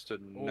tackle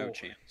stood no oh,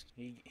 chance.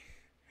 he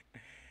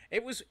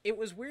it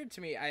was weird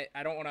to me.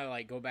 I don't want to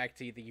like go back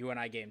to the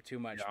UNI game too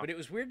much, Yeah. but it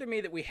was weird to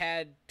me that we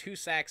had 2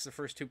 sacks the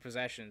first 2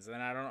 possessions,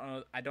 and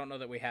I don't know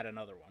that we had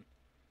another one.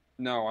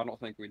 No, I don't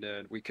think we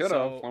did. We could have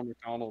So when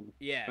McDonald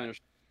yeah,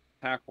 finished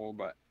tackle,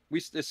 but we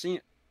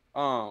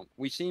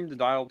seemed to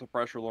dial up the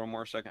pressure a little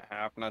more second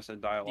half. And I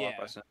said dial up.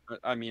 yeah,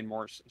 I mean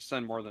more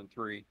send more than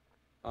three.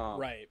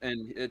 right,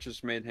 And it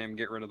just made him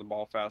get rid of the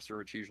ball faster,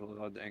 which usually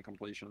led to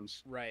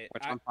incompletions, right.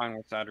 which I'm fine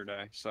with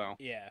Saturday. So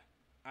Yeah,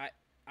 I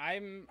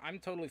I'm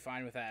totally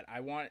fine with that. I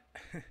want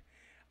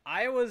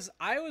I was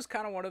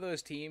kind of one of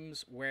those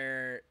teams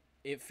where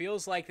it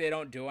feels like they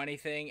don't do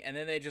anything and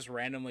then they just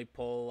randomly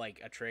pull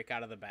like a trick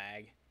out of the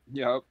bag.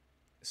 yep,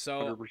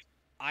 So 100%.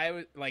 I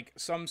would like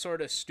some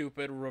sort of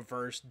stupid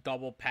reverse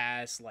double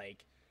pass,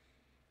 like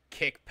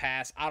kick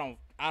pass. I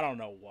don't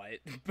know what,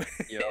 but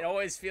it Yep,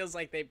 always feels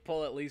like they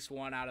pull at least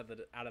one out of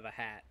the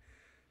hat.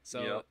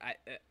 So yep,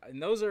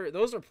 and those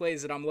are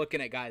plays that I'm looking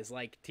at guys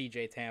like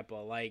TJ Tampa,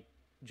 like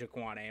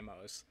Jaquan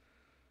Amos,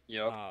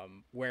 yep.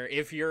 where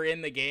if you're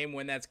in the game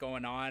when that's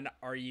going on,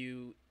 are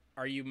you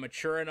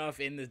mature enough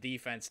in the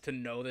defense to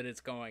know that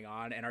it's going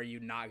on, and are you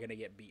not going to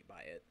get beat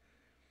by it?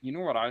 You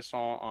know what I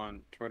saw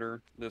on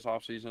Twitter this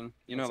offseason?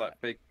 You know What's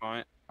that? that fake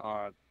punt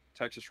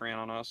Texas ran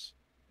on us,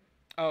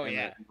 Oh and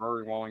yeah, that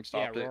Rory Walling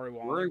yeah, stopped it. Rory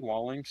Rory Walling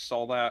Walling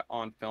saw that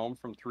on film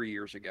from 3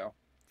 years ago.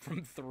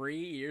 from 3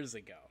 years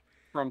ago.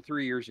 From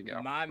 3 years ago,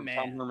 My from Tom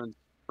man, Herman's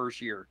first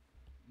year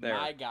my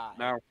there. guy.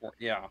 Now,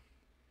 yeah.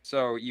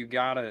 So you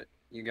gotta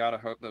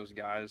hope those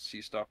guys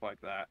see stuff like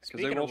that because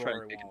they Speaking will of try to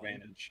Rory take Walling,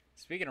 advantage.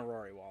 speaking of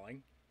Rory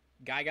Walling,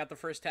 guy got the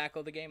first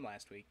tackle of the game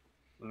last week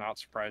Not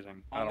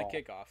surprising on at the all.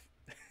 kickoff.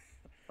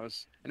 And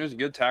it was a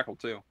good tackle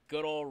too.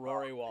 Good old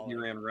Rory He Walling,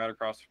 ran right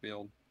across the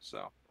field.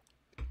 So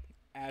I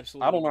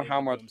absolutely don't know gave how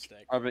a much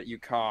boomstick. of it you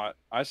caught.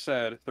 I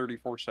said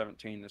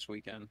 34-17 this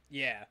weekend.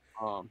 Yeah,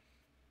 Um,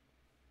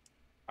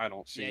 I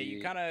don't yeah. You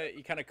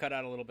see. kind of cut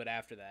out a little bit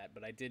after that,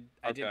 but I did.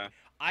 Okay,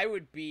 I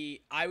would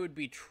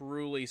be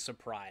truly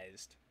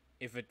surprised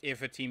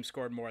if a team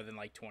scored more than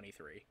like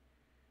 23.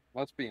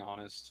 let's be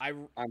honest. I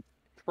I'm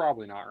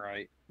probably not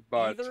right,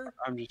 but either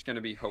I'm just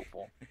gonna be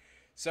hopeful.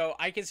 So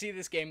I can see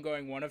this game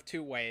going one of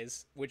two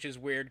ways, which is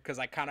weird because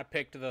I kind of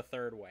picked the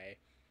third way.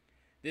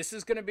 This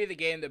is going to be the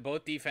game that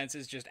both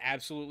defenses just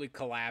absolutely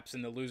collapse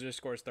and the loser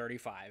scores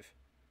 35.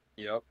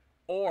 Yep.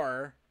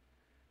 Or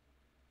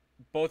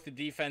both the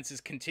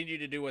defenses continue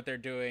to do what they're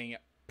doing.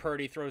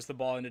 Purdy throws the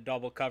ball into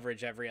double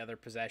coverage every other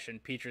possession.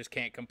 Peters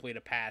can't complete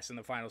a pass, and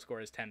the final score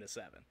is 10-7.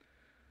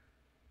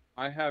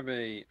 I have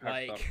a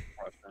hypothetical Like,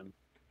 question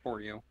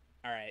for you.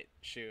 all right,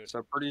 shoot.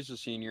 So Purdy's a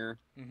senior.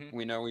 Mm-hmm.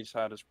 We know he's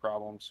had his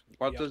problems.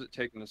 What Yep. does it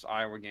take in this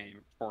Iowa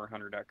game for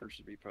 100 Eckers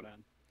to be put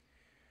in?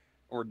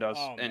 Or does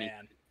Oh anything?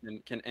 man.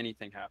 Can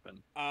anything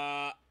happen?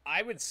 I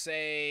would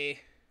say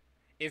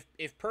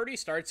if Purdy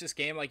starts this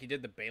game like he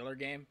did the Baylor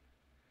game,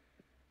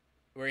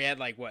 where he had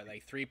like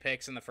 3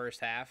 picks in the first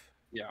half.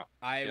 Yeah.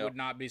 I Yeah. would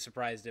not be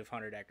surprised if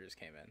Hunter Deckers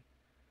came in. I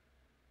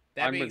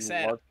That being would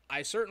said, love.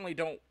 I certainly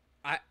don't.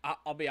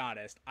 I'll be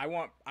honest. I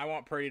want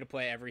Purdy to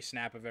play every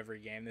snap of every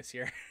game this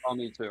year. Oh,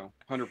 me too.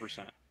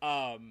 100%.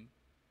 um,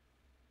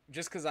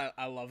 just because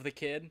I love the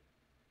kid,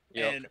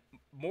 Yep. and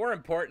more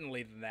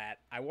importantly than that,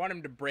 I want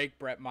him to break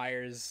Brett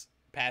Meyer's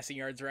passing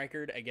yards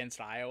record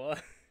against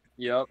Iowa,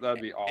 Yep.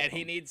 That'd be and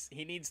he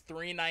awesome. needs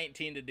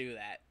 319 to do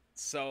that.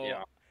 So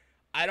Yeah.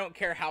 I don't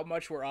care how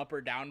much we're up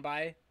or down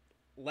by.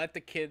 Let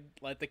the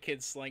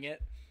kid sling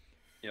it.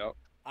 Yep.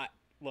 I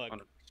look.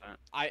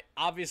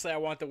 100%. I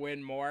want the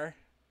win more,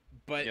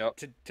 but Yep.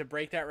 to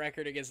break that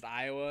record against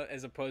Iowa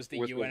as opposed to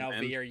With the UNLV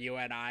win or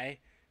UNI,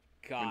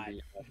 would God,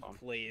 be awesome.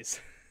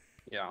 please.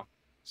 Yeah.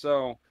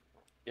 So,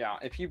 yeah,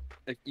 if you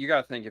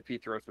gotta think if he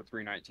throws for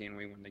 319,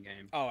 we win the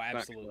game. Oh, It's not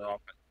absolutely, clear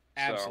off it.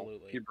 So if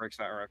absolutely. he breaks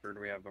that record,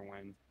 we have the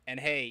win. And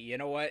hey, you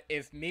know what?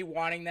 If me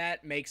wanting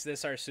that makes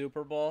this our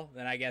Super Bowl,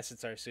 then I guess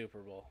it's our Super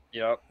Bowl.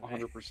 Yep,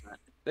 100%.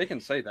 They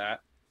can say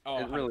that. Oh,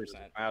 It really 100%.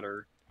 doesn't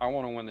matter. I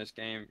want to win this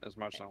game as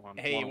much as I want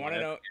Hey, to win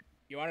it.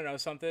 you want to know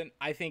something?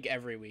 I think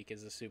every week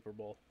is a Super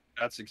Bowl.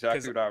 That's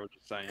exactly what I was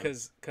just saying.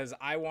 Cuz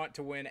I want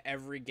to win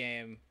every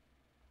game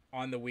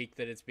on the week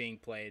that it's being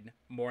played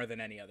more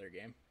than any other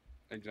game.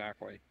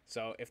 Exactly.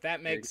 So, if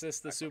that makes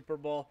this the Super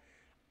Bowl,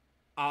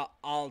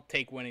 I'll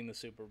take winning the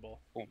Super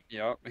Bowl.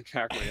 Yep,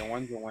 exactly. A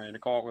win's a win.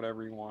 Call it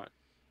whatever you want.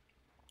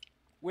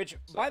 Which,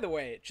 by the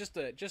way, just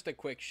a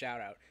quick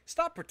shout out.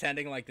 Stop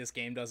pretending like this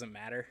game doesn't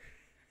matter.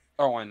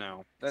 Oh, I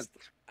know.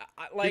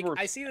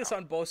 I see this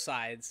on both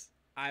sides.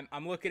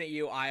 I'm looking at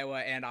you,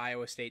 Iowa and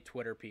Iowa State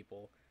Twitter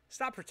people.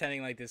 Stop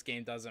pretending like this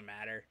game doesn't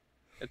matter.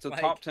 It's a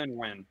top 10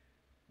 win.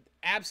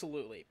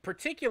 Absolutely.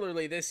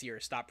 Particularly this year,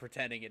 stop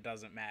pretending it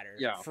doesn't matter.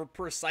 Yeah. For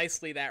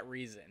precisely that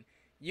reason.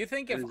 You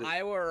think if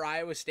Iowa or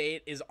Iowa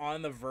State is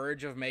on the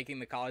verge of making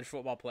the college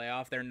football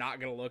playoff, they're not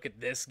going to look at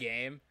this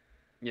game?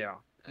 Yeah.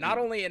 Not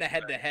only in a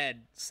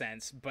head-to-head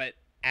sense, but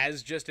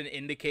as just an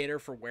indicator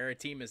for where a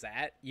team is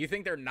at. You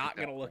think they're not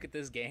going to look at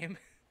this game?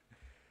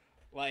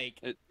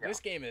 This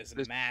game is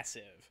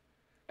massive.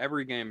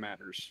 Every game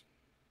matters.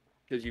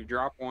 Because you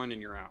drop one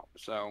and you're out.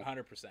 So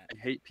 100%. I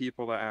hate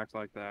people that act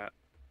like that.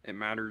 It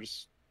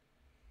matters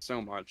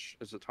so much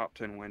as a top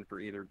 10 win for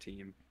either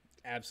team.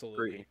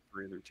 Absolutely.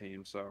 For either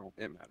team, so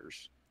it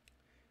matters.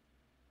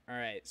 All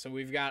right, so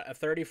we've got a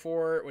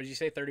 34, what did you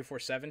say,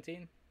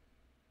 34-17?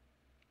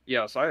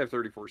 Yes, I have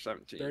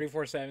 34-17.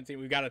 34-17.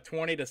 We've got a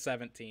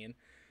 20-17.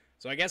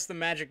 So I guess the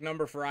magic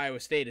number for Iowa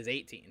State is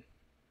 18.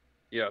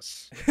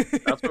 Yes.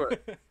 That's what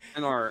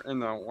in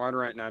the Wide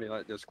Right Natty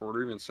Light Discord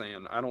we've been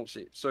saying. I don't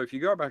see. So if you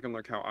go back and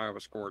look how Iowa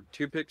scored,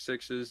 2 pick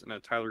sixes and a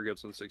Tyler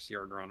Gibson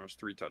 60-yard run was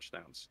 3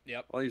 touchdowns.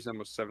 Yep. All these them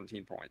was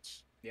 17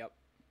 points. Yep.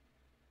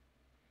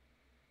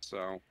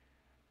 So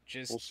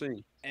we'll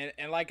see.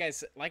 And like I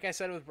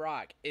said with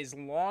Brock, as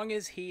long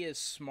as he is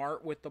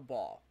smart with the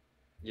ball.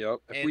 Yep.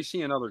 If we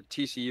see another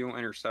TCU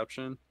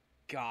interception,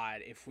 God,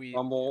 if we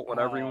fumble,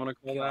 whatever you want to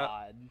call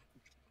that.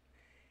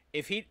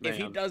 If he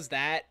does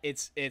that,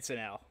 it's an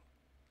L.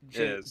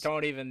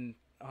 Don't even.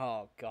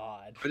 Oh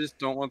God. I just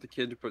don't want the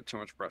kid to put too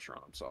much pressure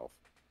on himself.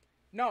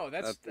 No,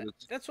 that's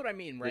what I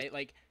mean, right?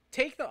 Like,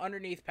 take the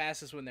underneath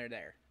passes when they're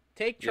there.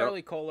 Take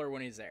Charlie Kohler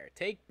when he's there.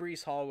 Take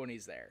Breece Hall when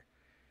he's there.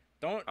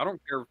 I don't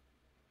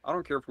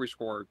care if we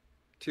score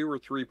 2 or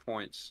 3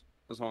 points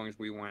as long as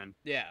we win.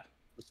 Yeah.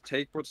 Just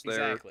take what's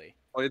there. Exactly.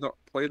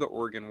 Play the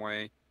Oregon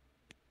way.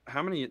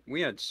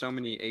 We had so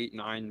many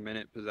 8-9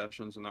 minute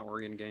possessions in that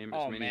Oregon game.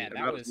 As many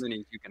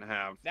as you can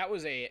have. That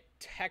was a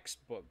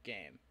textbook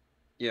game.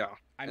 Yeah.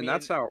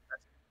 That's how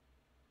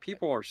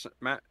people are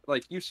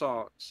like you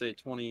saw, say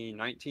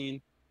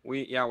 2019.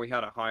 We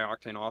had a high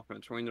octane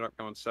offense. We ended up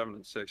going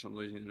 7-6 and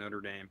losing to Notre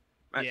Dame.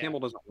 Matt Campbell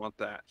doesn't want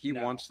that. He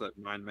wants the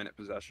 9-minute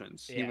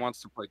possessions. Yeah. He wants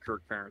to play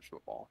Kirk Ferentz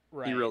football.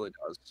 Right. He really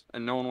does.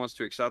 And no one wants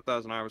to accept that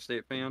as an Iowa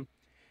State fan.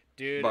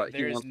 Dude,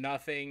 there's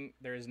nothing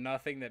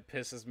that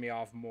pisses me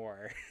off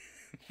more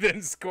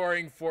than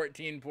scoring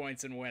 14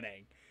 points and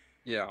winning.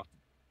 Yeah.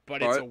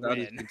 But it's a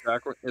win.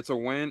 It's a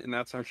win, and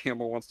that's how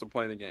Campbell wants to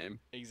play the game.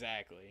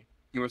 Exactly.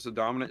 He wants to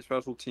dominate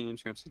special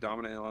teams, he wants to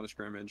dominate a lot of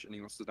scrimmage, and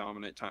he wants to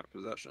dominate time of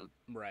possession.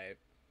 Right.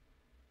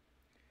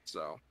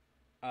 So.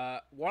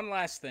 One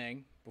last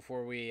thing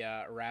before we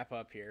wrap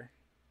up here.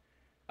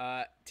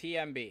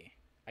 TMB,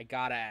 I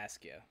gotta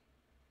ask you.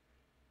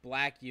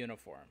 Black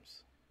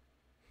uniforms.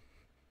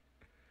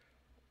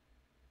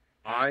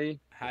 How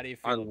do you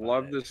feel? I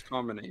love this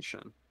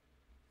combination.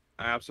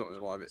 I absolutely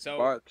love it. So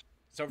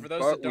for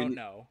those that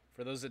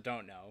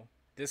don't know,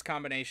 this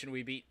combination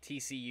we beat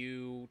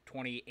TCU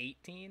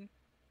 2018.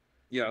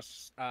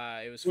 Yes.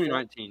 It was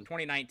 2019.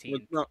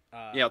 2019.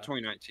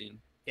 2019.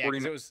 Yeah,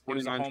 because it was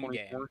a home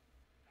game.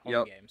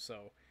 Game.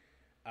 So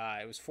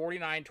it was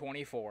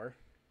 49-24.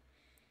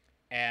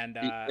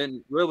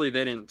 And really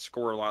they didn't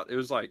score a lot. It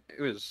was like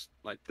 35-7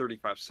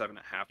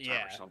 at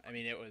halftime or something. I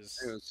mean it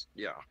was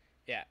yeah.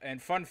 Yeah,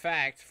 and fun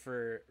fact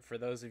for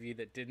those of you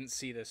that didn't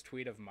see this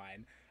tweet of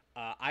mine,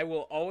 I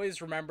will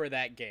always remember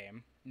that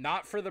game.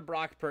 Not for the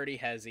Brock Purdy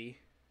hezzy,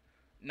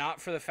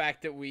 not for the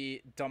fact that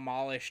we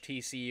demolished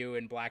TCU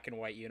in black and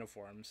white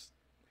uniforms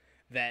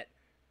that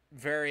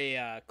very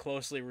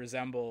closely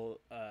resemble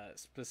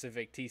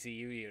specific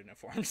TCU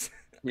uniforms.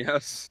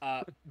 Yes.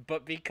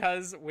 But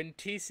because when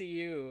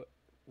TCU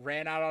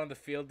ran out on the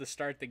field to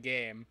start the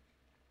game,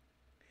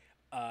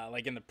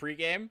 like in the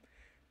pregame,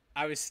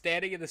 I was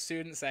standing in the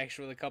student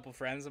section with a couple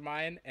friends of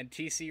mine, and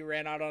TCU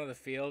ran out onto the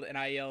field, and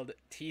I yelled,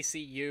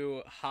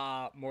 "TCU,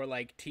 ha, more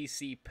like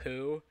TC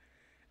poo."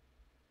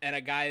 And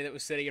a guy that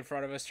was sitting in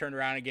front of us turned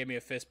around and gave me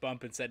a fist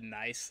bump and said,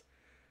 "Nice."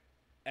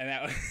 And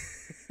that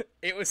was,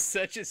 it was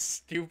such a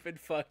stupid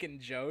fucking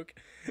joke.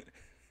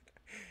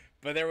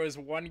 But there was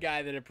one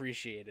guy that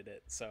appreciated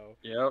it. So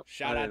Yep.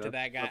 shout out to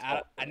that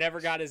guy. I never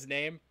got his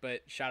name,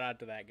 but shout out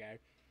to that guy.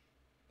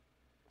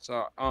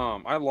 So,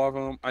 I love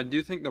them. I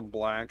do think the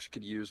blacks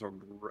could use a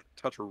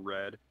touch of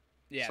red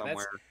Yeah,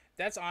 somewhere.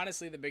 that's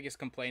honestly the biggest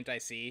complaint I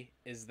see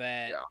is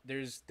that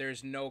Yeah.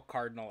 there's no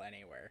cardinal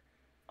anywhere.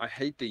 I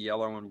hate the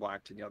yellow and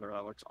black together.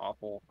 That looks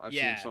awful. I've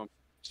Yeah. seen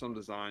some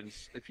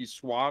designs. If you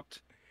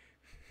swapped,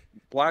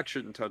 black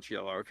shouldn't touch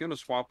yellow. If you want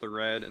to swap the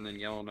red and then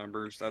yellow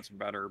numbers, that's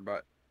better.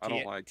 But I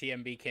don't like.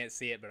 TMB can't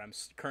see it, but I'm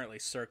currently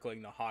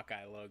circling the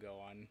Hawkeye logo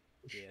on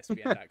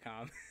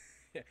ESPN.com.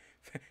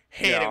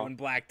 Hate it when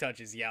black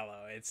touches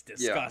yellow. It's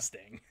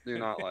disgusting. Yeah, do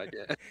not like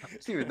it. I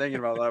wasn't even thinking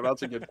about that.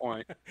 That's a good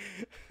point.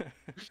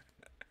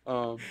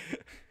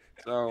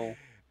 So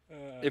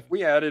if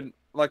we added,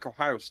 like,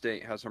 Ohio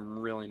State has some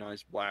really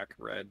nice black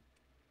red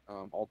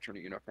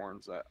alternate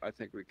uniforms that I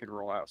think we could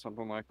roll out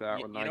something like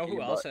that with Nike. You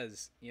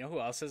know who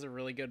else has a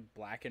really good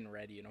black and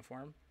red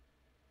uniform?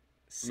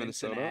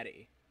 Cincinnati.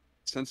 Minnesota?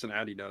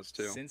 Cincinnati does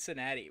too.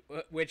 Cincinnati,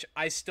 which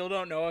I still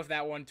don't know if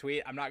that one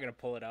tweet, I'm not going to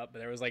pull it up, but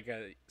there was like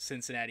a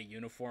Cincinnati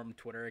uniform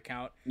Twitter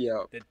account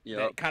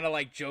that kind of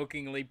like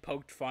jokingly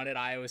poked fun at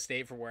Iowa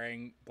State for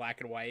wearing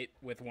black and white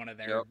with one of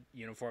their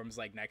uniforms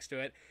like next to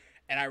it.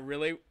 And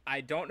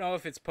I don't know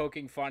if it's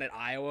poking fun at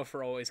Iowa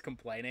for always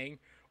complaining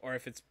or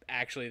if it's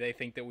actually they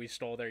think that we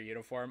stole their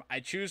uniform. I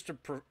choose to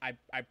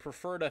I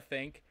prefer to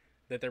think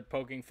that they're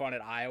poking fun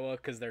at Iowa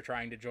because they're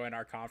trying to join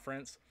our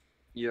conference.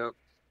 Yep.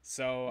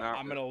 So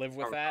I'm going to live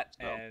with that.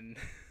 And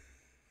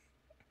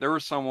there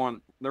was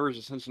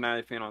a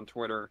Cincinnati fan on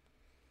Twitter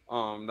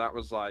that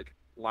was like,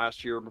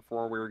 last year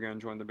before we were going to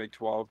join the Big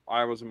 12,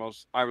 Iowa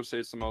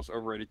State's the most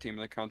overrated team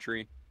in the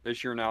country.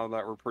 This year, now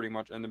that we're pretty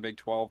much in the Big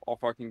 12, I'll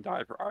fucking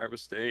die for Iowa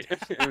State.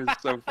 It was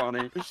so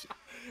funny.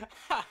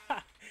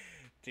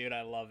 Dude,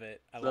 I love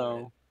it. I love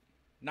it.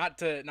 Not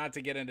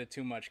to get into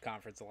too much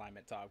conference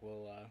alignment talk.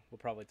 We'll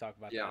probably talk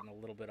about that in a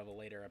little bit of a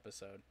later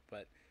episode.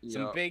 But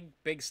some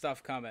big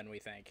stuff coming, we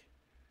think.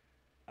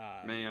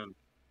 Man,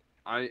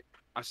 I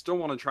still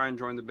want to try and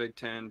join the Big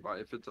 10, but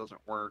if it doesn't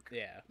work,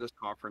 this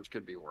conference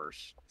could be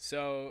worse.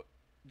 So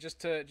just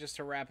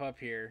to wrap up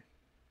here,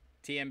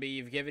 TMB,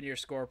 you've given your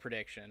score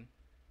prediction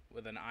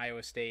with an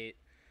Iowa State.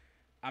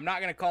 I'm not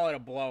going to call it a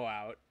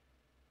blowout,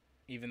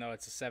 even though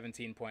it's a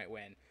 17-point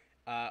win.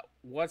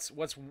 What's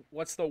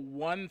the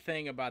one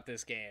thing about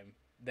this game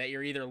that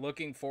you're either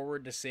looking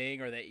forward to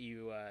seeing or that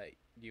you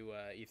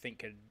think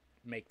could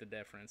make the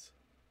difference?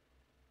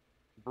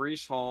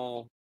 Breece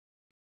Hall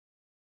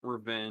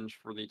revenge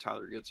for the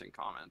Tyler Goodson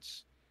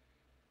comments.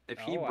 If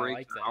he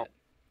breaks out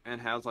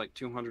and has like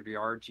 200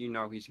 yards, you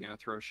know he's going to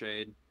throw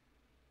shade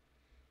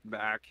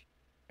back.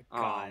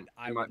 God,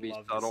 I would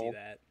love to see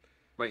that.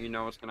 But you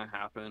know it's going to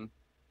happen.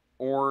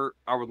 Or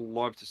I would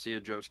love to see a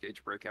Joe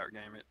Skates breakout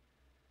game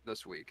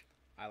this week.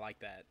 I like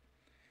that.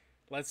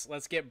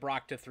 Let's get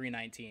Brock to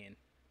 319.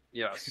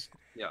 Yes.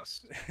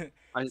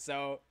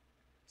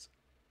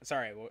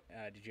 Sorry.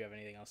 Did you have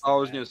anything else? I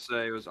was gonna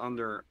say it was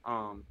under.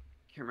 Can't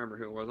remember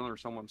who it was. Under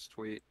someone's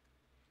tweet.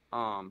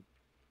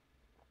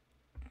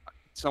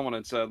 Someone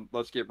had said,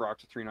 "Let's get Brock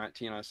to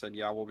 319." I said,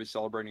 "Yeah, we'll be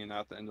celebrating that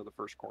at the end of the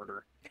first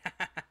quarter."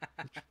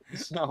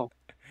 So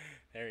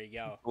there you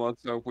go.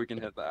 Let's hope we can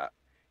hit that.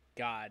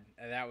 God,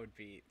 that would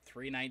be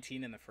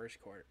 319 in the first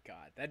quarter.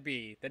 God, that'd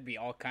be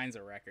all kinds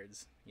of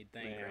records. You'd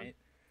think, right?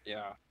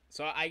 Yeah.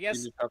 So I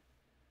guess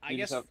you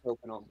just have to hope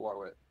we don't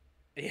blow it.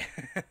 Yeah.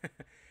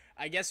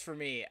 I guess for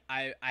me,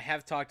 I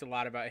have talked a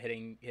lot about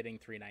hitting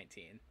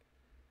 319.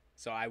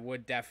 So I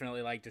would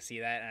definitely like to see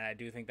that, and I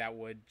do think that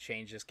would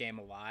change this game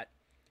a lot.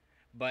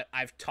 But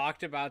I've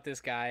talked about this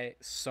guy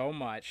so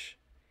much.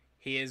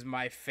 He is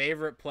my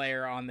favorite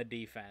player on the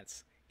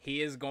defense.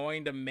 He is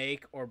going to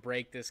make or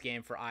break this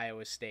game for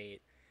Iowa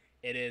State.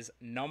 It is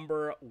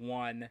number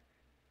 1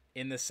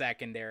 in the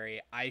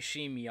secondary,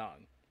 Isheem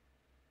Young.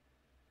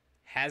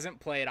 Hasn't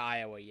played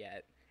Iowa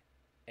yet.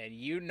 And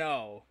you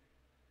know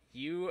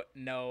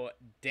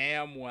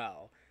damn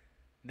well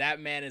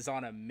that man is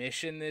on a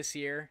mission this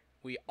year.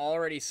 We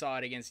already saw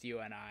it against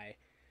UNI.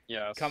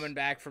 Yes. Coming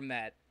back from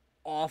that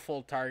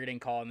awful targeting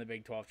call in the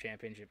Big 12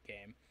 championship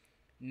game.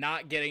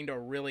 Not getting to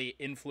really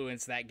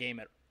influence that game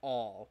at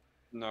all.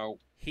 No.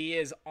 He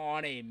is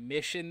on a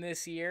mission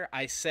this year.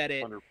 I said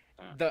it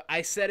 100%.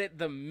 I said it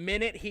the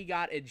minute he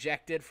got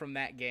ejected from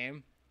that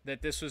game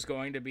that this was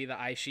going to be the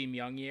Isheem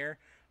Young year.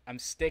 I'm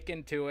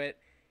sticking to it.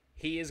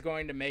 he is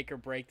going to make or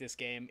break this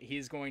game.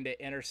 He's going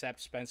to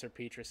intercept Spencer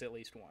Petras at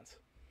least once.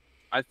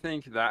 I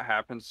think that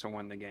happens to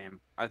win the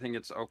game. I think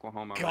it's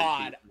Oklahoma.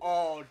 God,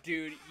 oh,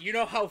 dude, you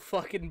know how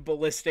fucking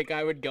ballistic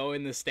I would go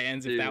in the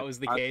stands if that was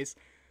the case?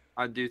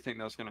 I do think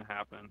that's going to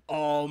happen.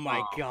 Oh, my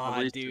At God,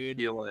 least dude.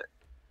 to feel it.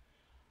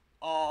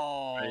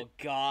 Oh,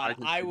 God,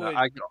 I would.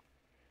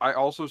 I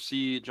also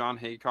see John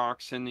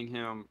Haycock sending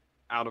him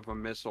out of a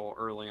missile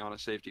early on a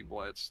safety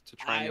blitz to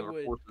try and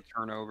either force a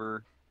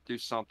turnover, do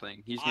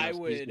something. He's gonna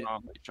unleash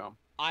him.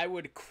 I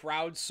would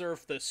crowd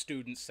surf the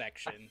student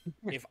section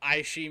if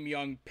Aisheem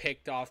Young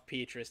picked off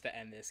Petras to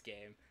end this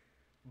game.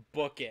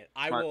 Book it.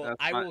 I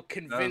will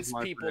convince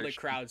people to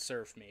crowd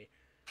surf me.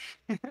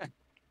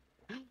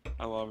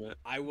 I love it.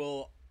 I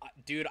will,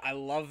 dude. I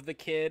love the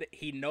kid.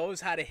 He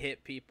knows how to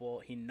hit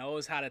people. He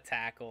knows how to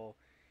tackle.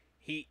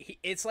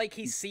 It's like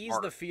he's sees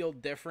smart. The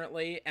field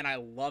differently, and I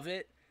love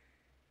it.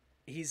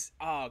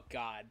 Oh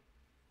God,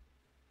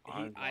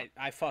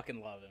 I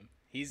fucking love him.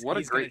 He's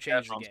a great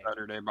catch on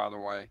Saturday, by the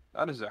way.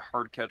 That is a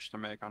hard catch to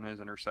make on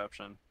his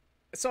interception.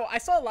 So I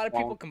saw a lot of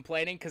people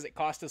complaining because it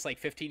cost us like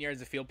 15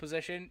 yards of field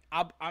position.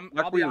 I'll be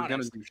honest. We were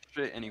gonna do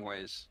shit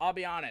anyways. I'll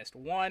be honest.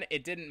 One,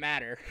 it didn't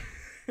matter.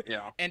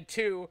 Yeah. And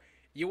two,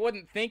 you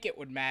wouldn't think it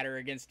would matter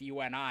against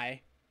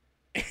UNI.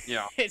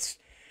 Yeah. It's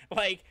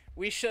like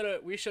we should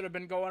have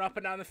been going up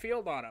and down the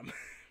field on them.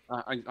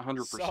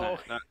 100%.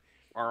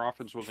 Our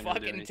offense wasn't going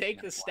to do anything. Fucking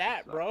take the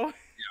stat, bro.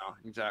 Yeah,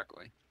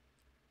 exactly.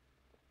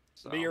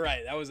 So. But you're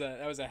right. That was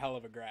a hell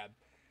of a grab.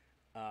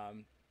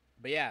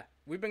 But yeah,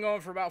 we've been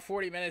going for about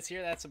 40 minutes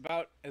here. That's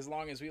about as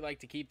long as we like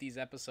to keep these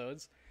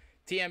episodes.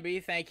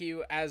 TMB, thank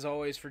you as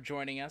always for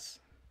joining us.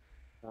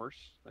 Of course.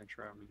 Thanks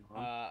for having me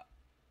on.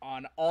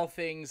 On all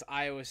things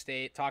Iowa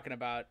State, talking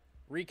about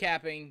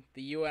recapping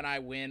the UNI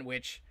win,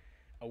 which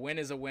a win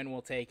is a win,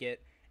 we'll take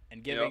it,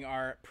 and giving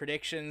our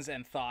predictions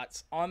and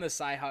thoughts on the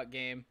Cyhawk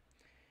game.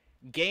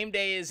 Game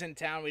day is in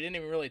town. We didn't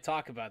even really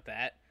talk about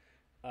that.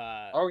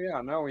 Oh,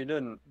 yeah. No, we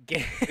didn't.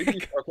 Okay,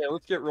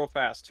 let's get real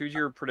fast. Who's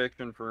your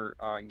prediction for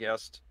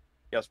guest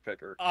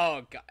picker?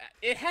 Oh, God.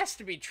 It has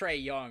to be Trey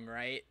Young,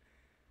 right?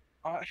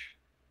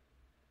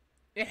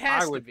 It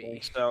has to be.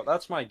 Think so.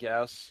 That's my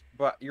guess.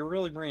 But you're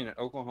really bringing an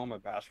Oklahoma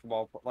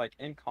basketball, like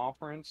in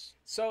conference.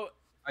 So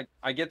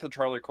I get the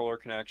Charlie Kohler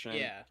connection.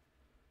 Yeah.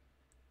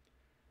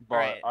 But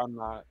right. I'm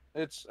not.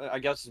 I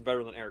guess it's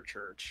better than Eric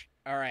Church.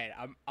 All right,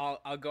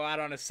 I'll go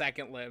out on a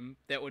second limb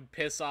that would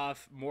piss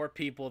off more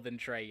people than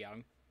Trey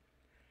Young.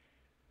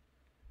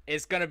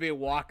 It's gonna be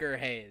Walker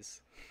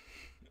Hayes.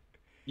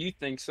 You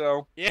think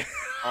so? Yeah.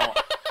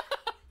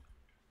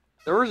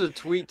 There was a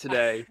tweet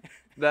today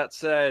that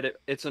said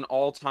it's an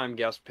all-time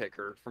guest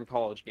picker from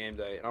College Game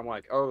Day, and I'm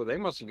like, oh, they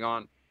must have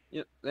gone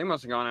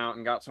out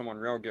and got someone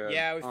real good.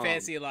 Yeah, we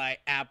fancy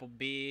like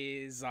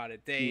Applebee's on a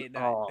date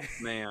night. Oh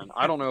man,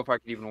 I don't know if I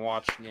could even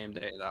watch Game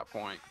Day at that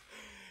point.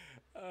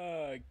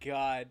 Oh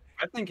God!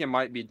 I think it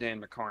might be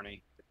Dan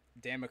McCarney.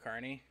 Dan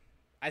McCarney.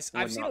 I've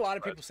seen a lot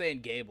of people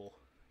saying Gable,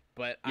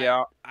 but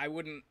yeah, I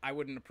wouldn't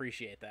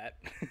appreciate that.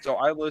 So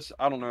I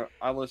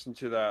listened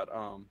to that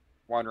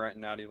Wide Right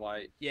and Natty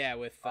Light. Yeah,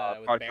 with Bear.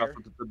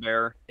 With the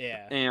Bear.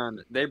 Yeah,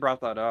 and they brought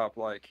that up.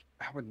 Like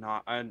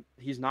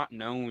he's not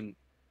known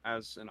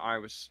as an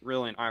Iowa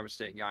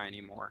State guy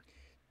anymore.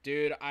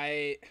 Dude,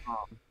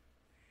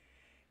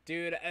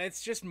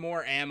 it's just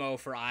more ammo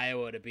for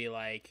Iowa to be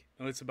like,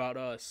 oh, it's about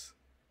us.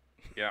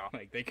 Yeah.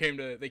 Like they came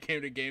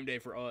to Game Day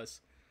for us.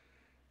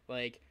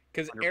 Like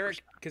cuz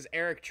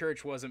Eric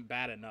Church wasn't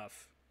bad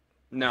enough.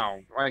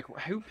 No. Like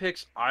who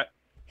picks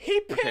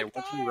He picked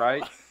was he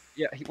right?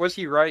 Yeah, was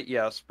he right?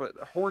 Yes, but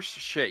horse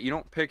shit, you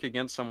don't pick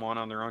against someone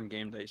on their own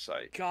Game Day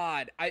site.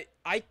 God, I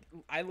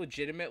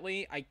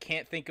legitimately I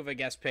can't think of a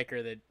guest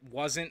picker that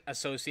wasn't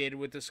associated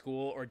with the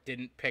school or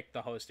didn't pick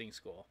the hosting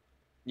school.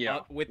 Yeah.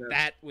 With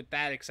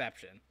that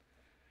exception.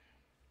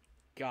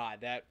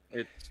 God,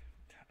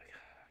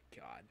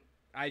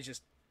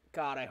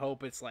 I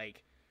hope it's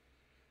like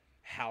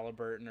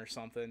Halliburton or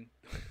something.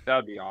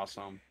 That'd be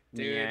awesome.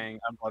 Dude. Niang,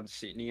 I'd love to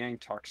see Niang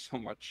talk so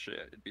much shit.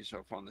 It'd be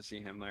so fun to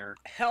see him there.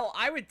 Hell,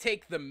 I would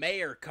take the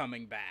mayor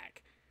coming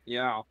back.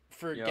 Yeah.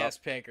 For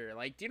guest picker.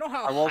 Like, do you know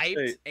how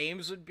hyped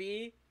Ames would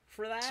be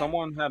for that?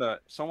 Someone had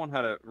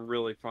a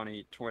really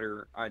funny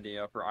Twitter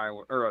idea for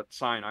Iowa, or a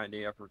sign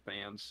idea for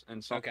fans, and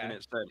it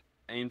said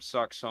Ames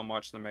sucks so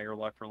much the mayor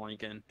left for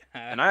Lincoln.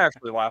 And I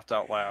actually laughed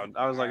out loud.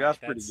 I was like, that's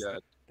pretty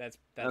good. That's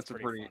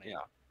pretty funny.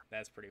 Yeah.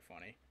 That's pretty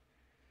funny.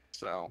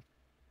 So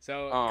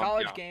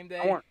College Game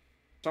Day.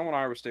 Someone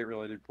Iowa State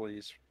related,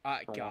 please.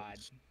 God.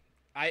 Once.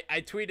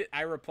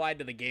 I replied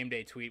to the Game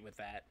Day tweet with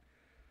that.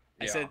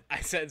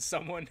 I said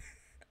someone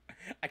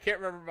I can't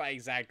remember my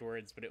exact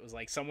words, but it was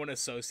like someone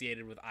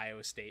associated with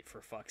Iowa State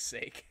for fuck's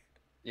sake.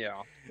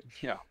 Yeah.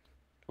 Yeah.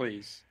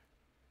 Please.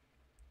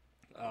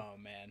 Oh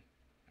man.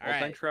 All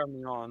right. Thanks for having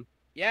me on.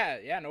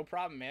 Yeah, no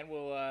problem, man.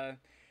 We'll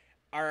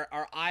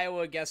our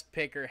Iowa guest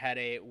picker had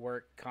a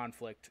work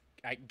conflict.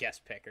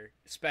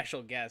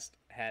 Special guest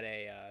had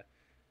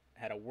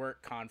had a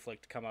work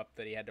conflict come up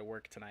that he had to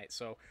work tonight.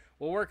 So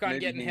we'll work on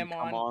Maybe getting he him can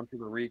come on. on to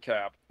the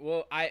recap.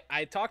 Well,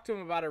 I talked to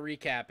him about a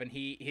recap, and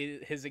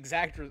his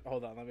exact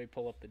hold on, let me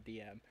pull up the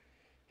DM.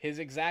 His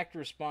exact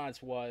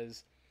response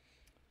was,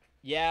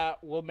 "Yeah,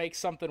 we'll make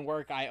something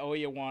work. I owe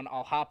you one.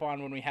 I'll hop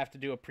on when we have to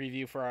do a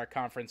preview for our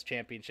conference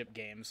championship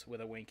games,"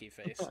 with a winky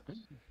face.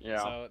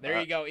 Yeah. So there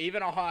you go.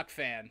 Even a Hawk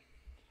fan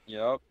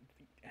Yep.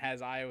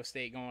 has Iowa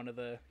State going to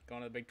the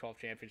Big 12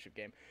 championship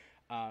game.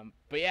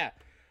 But yeah,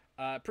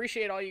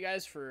 appreciate all you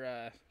guys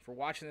for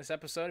watching this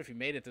episode. If you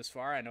made it this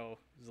far, I know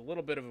it was a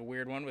little bit of a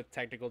weird one with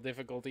technical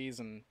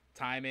difficulties and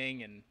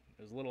timing, and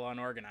it was a little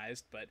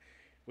unorganized, but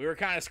we were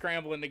kind of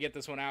scrambling to get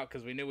this one out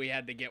because we knew we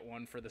had to get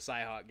one for the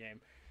Cyhawk game.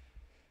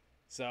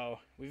 So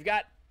we've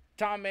got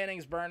Tom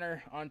Manning's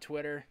burner on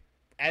Twitter.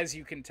 As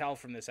you can tell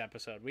from this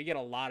episode, we get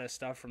a lot of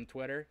stuff from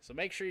Twitter. So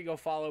make sure you go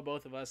follow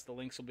both of us. The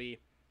links will be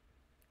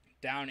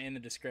down in the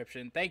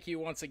description. Thank you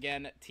once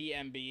again,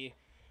 TMB,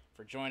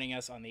 for joining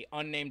us on the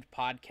Unnamed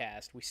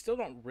podcast. We still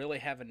don't really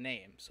have a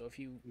name. So if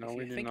you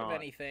think of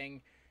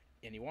anything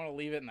and you want to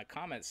leave it in the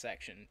comments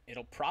section,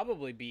 it'll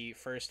probably be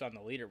first on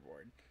the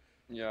leaderboard.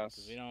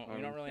 Yes. We don't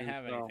really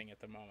have anything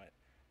at the moment.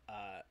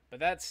 But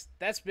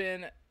that's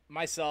been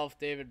myself,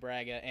 David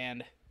Braga,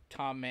 and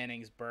Tom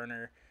Manning's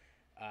burner.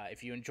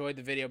 If you enjoyed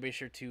the video, be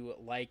sure to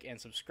like and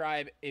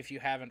subscribe if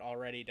you haven't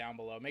already down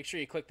below. Make sure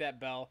you click that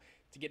bell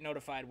to get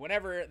notified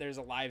whenever there's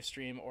a live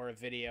stream or a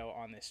video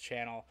on this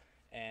channel.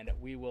 And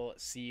we will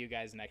see you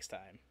guys next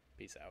time.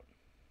 Peace out.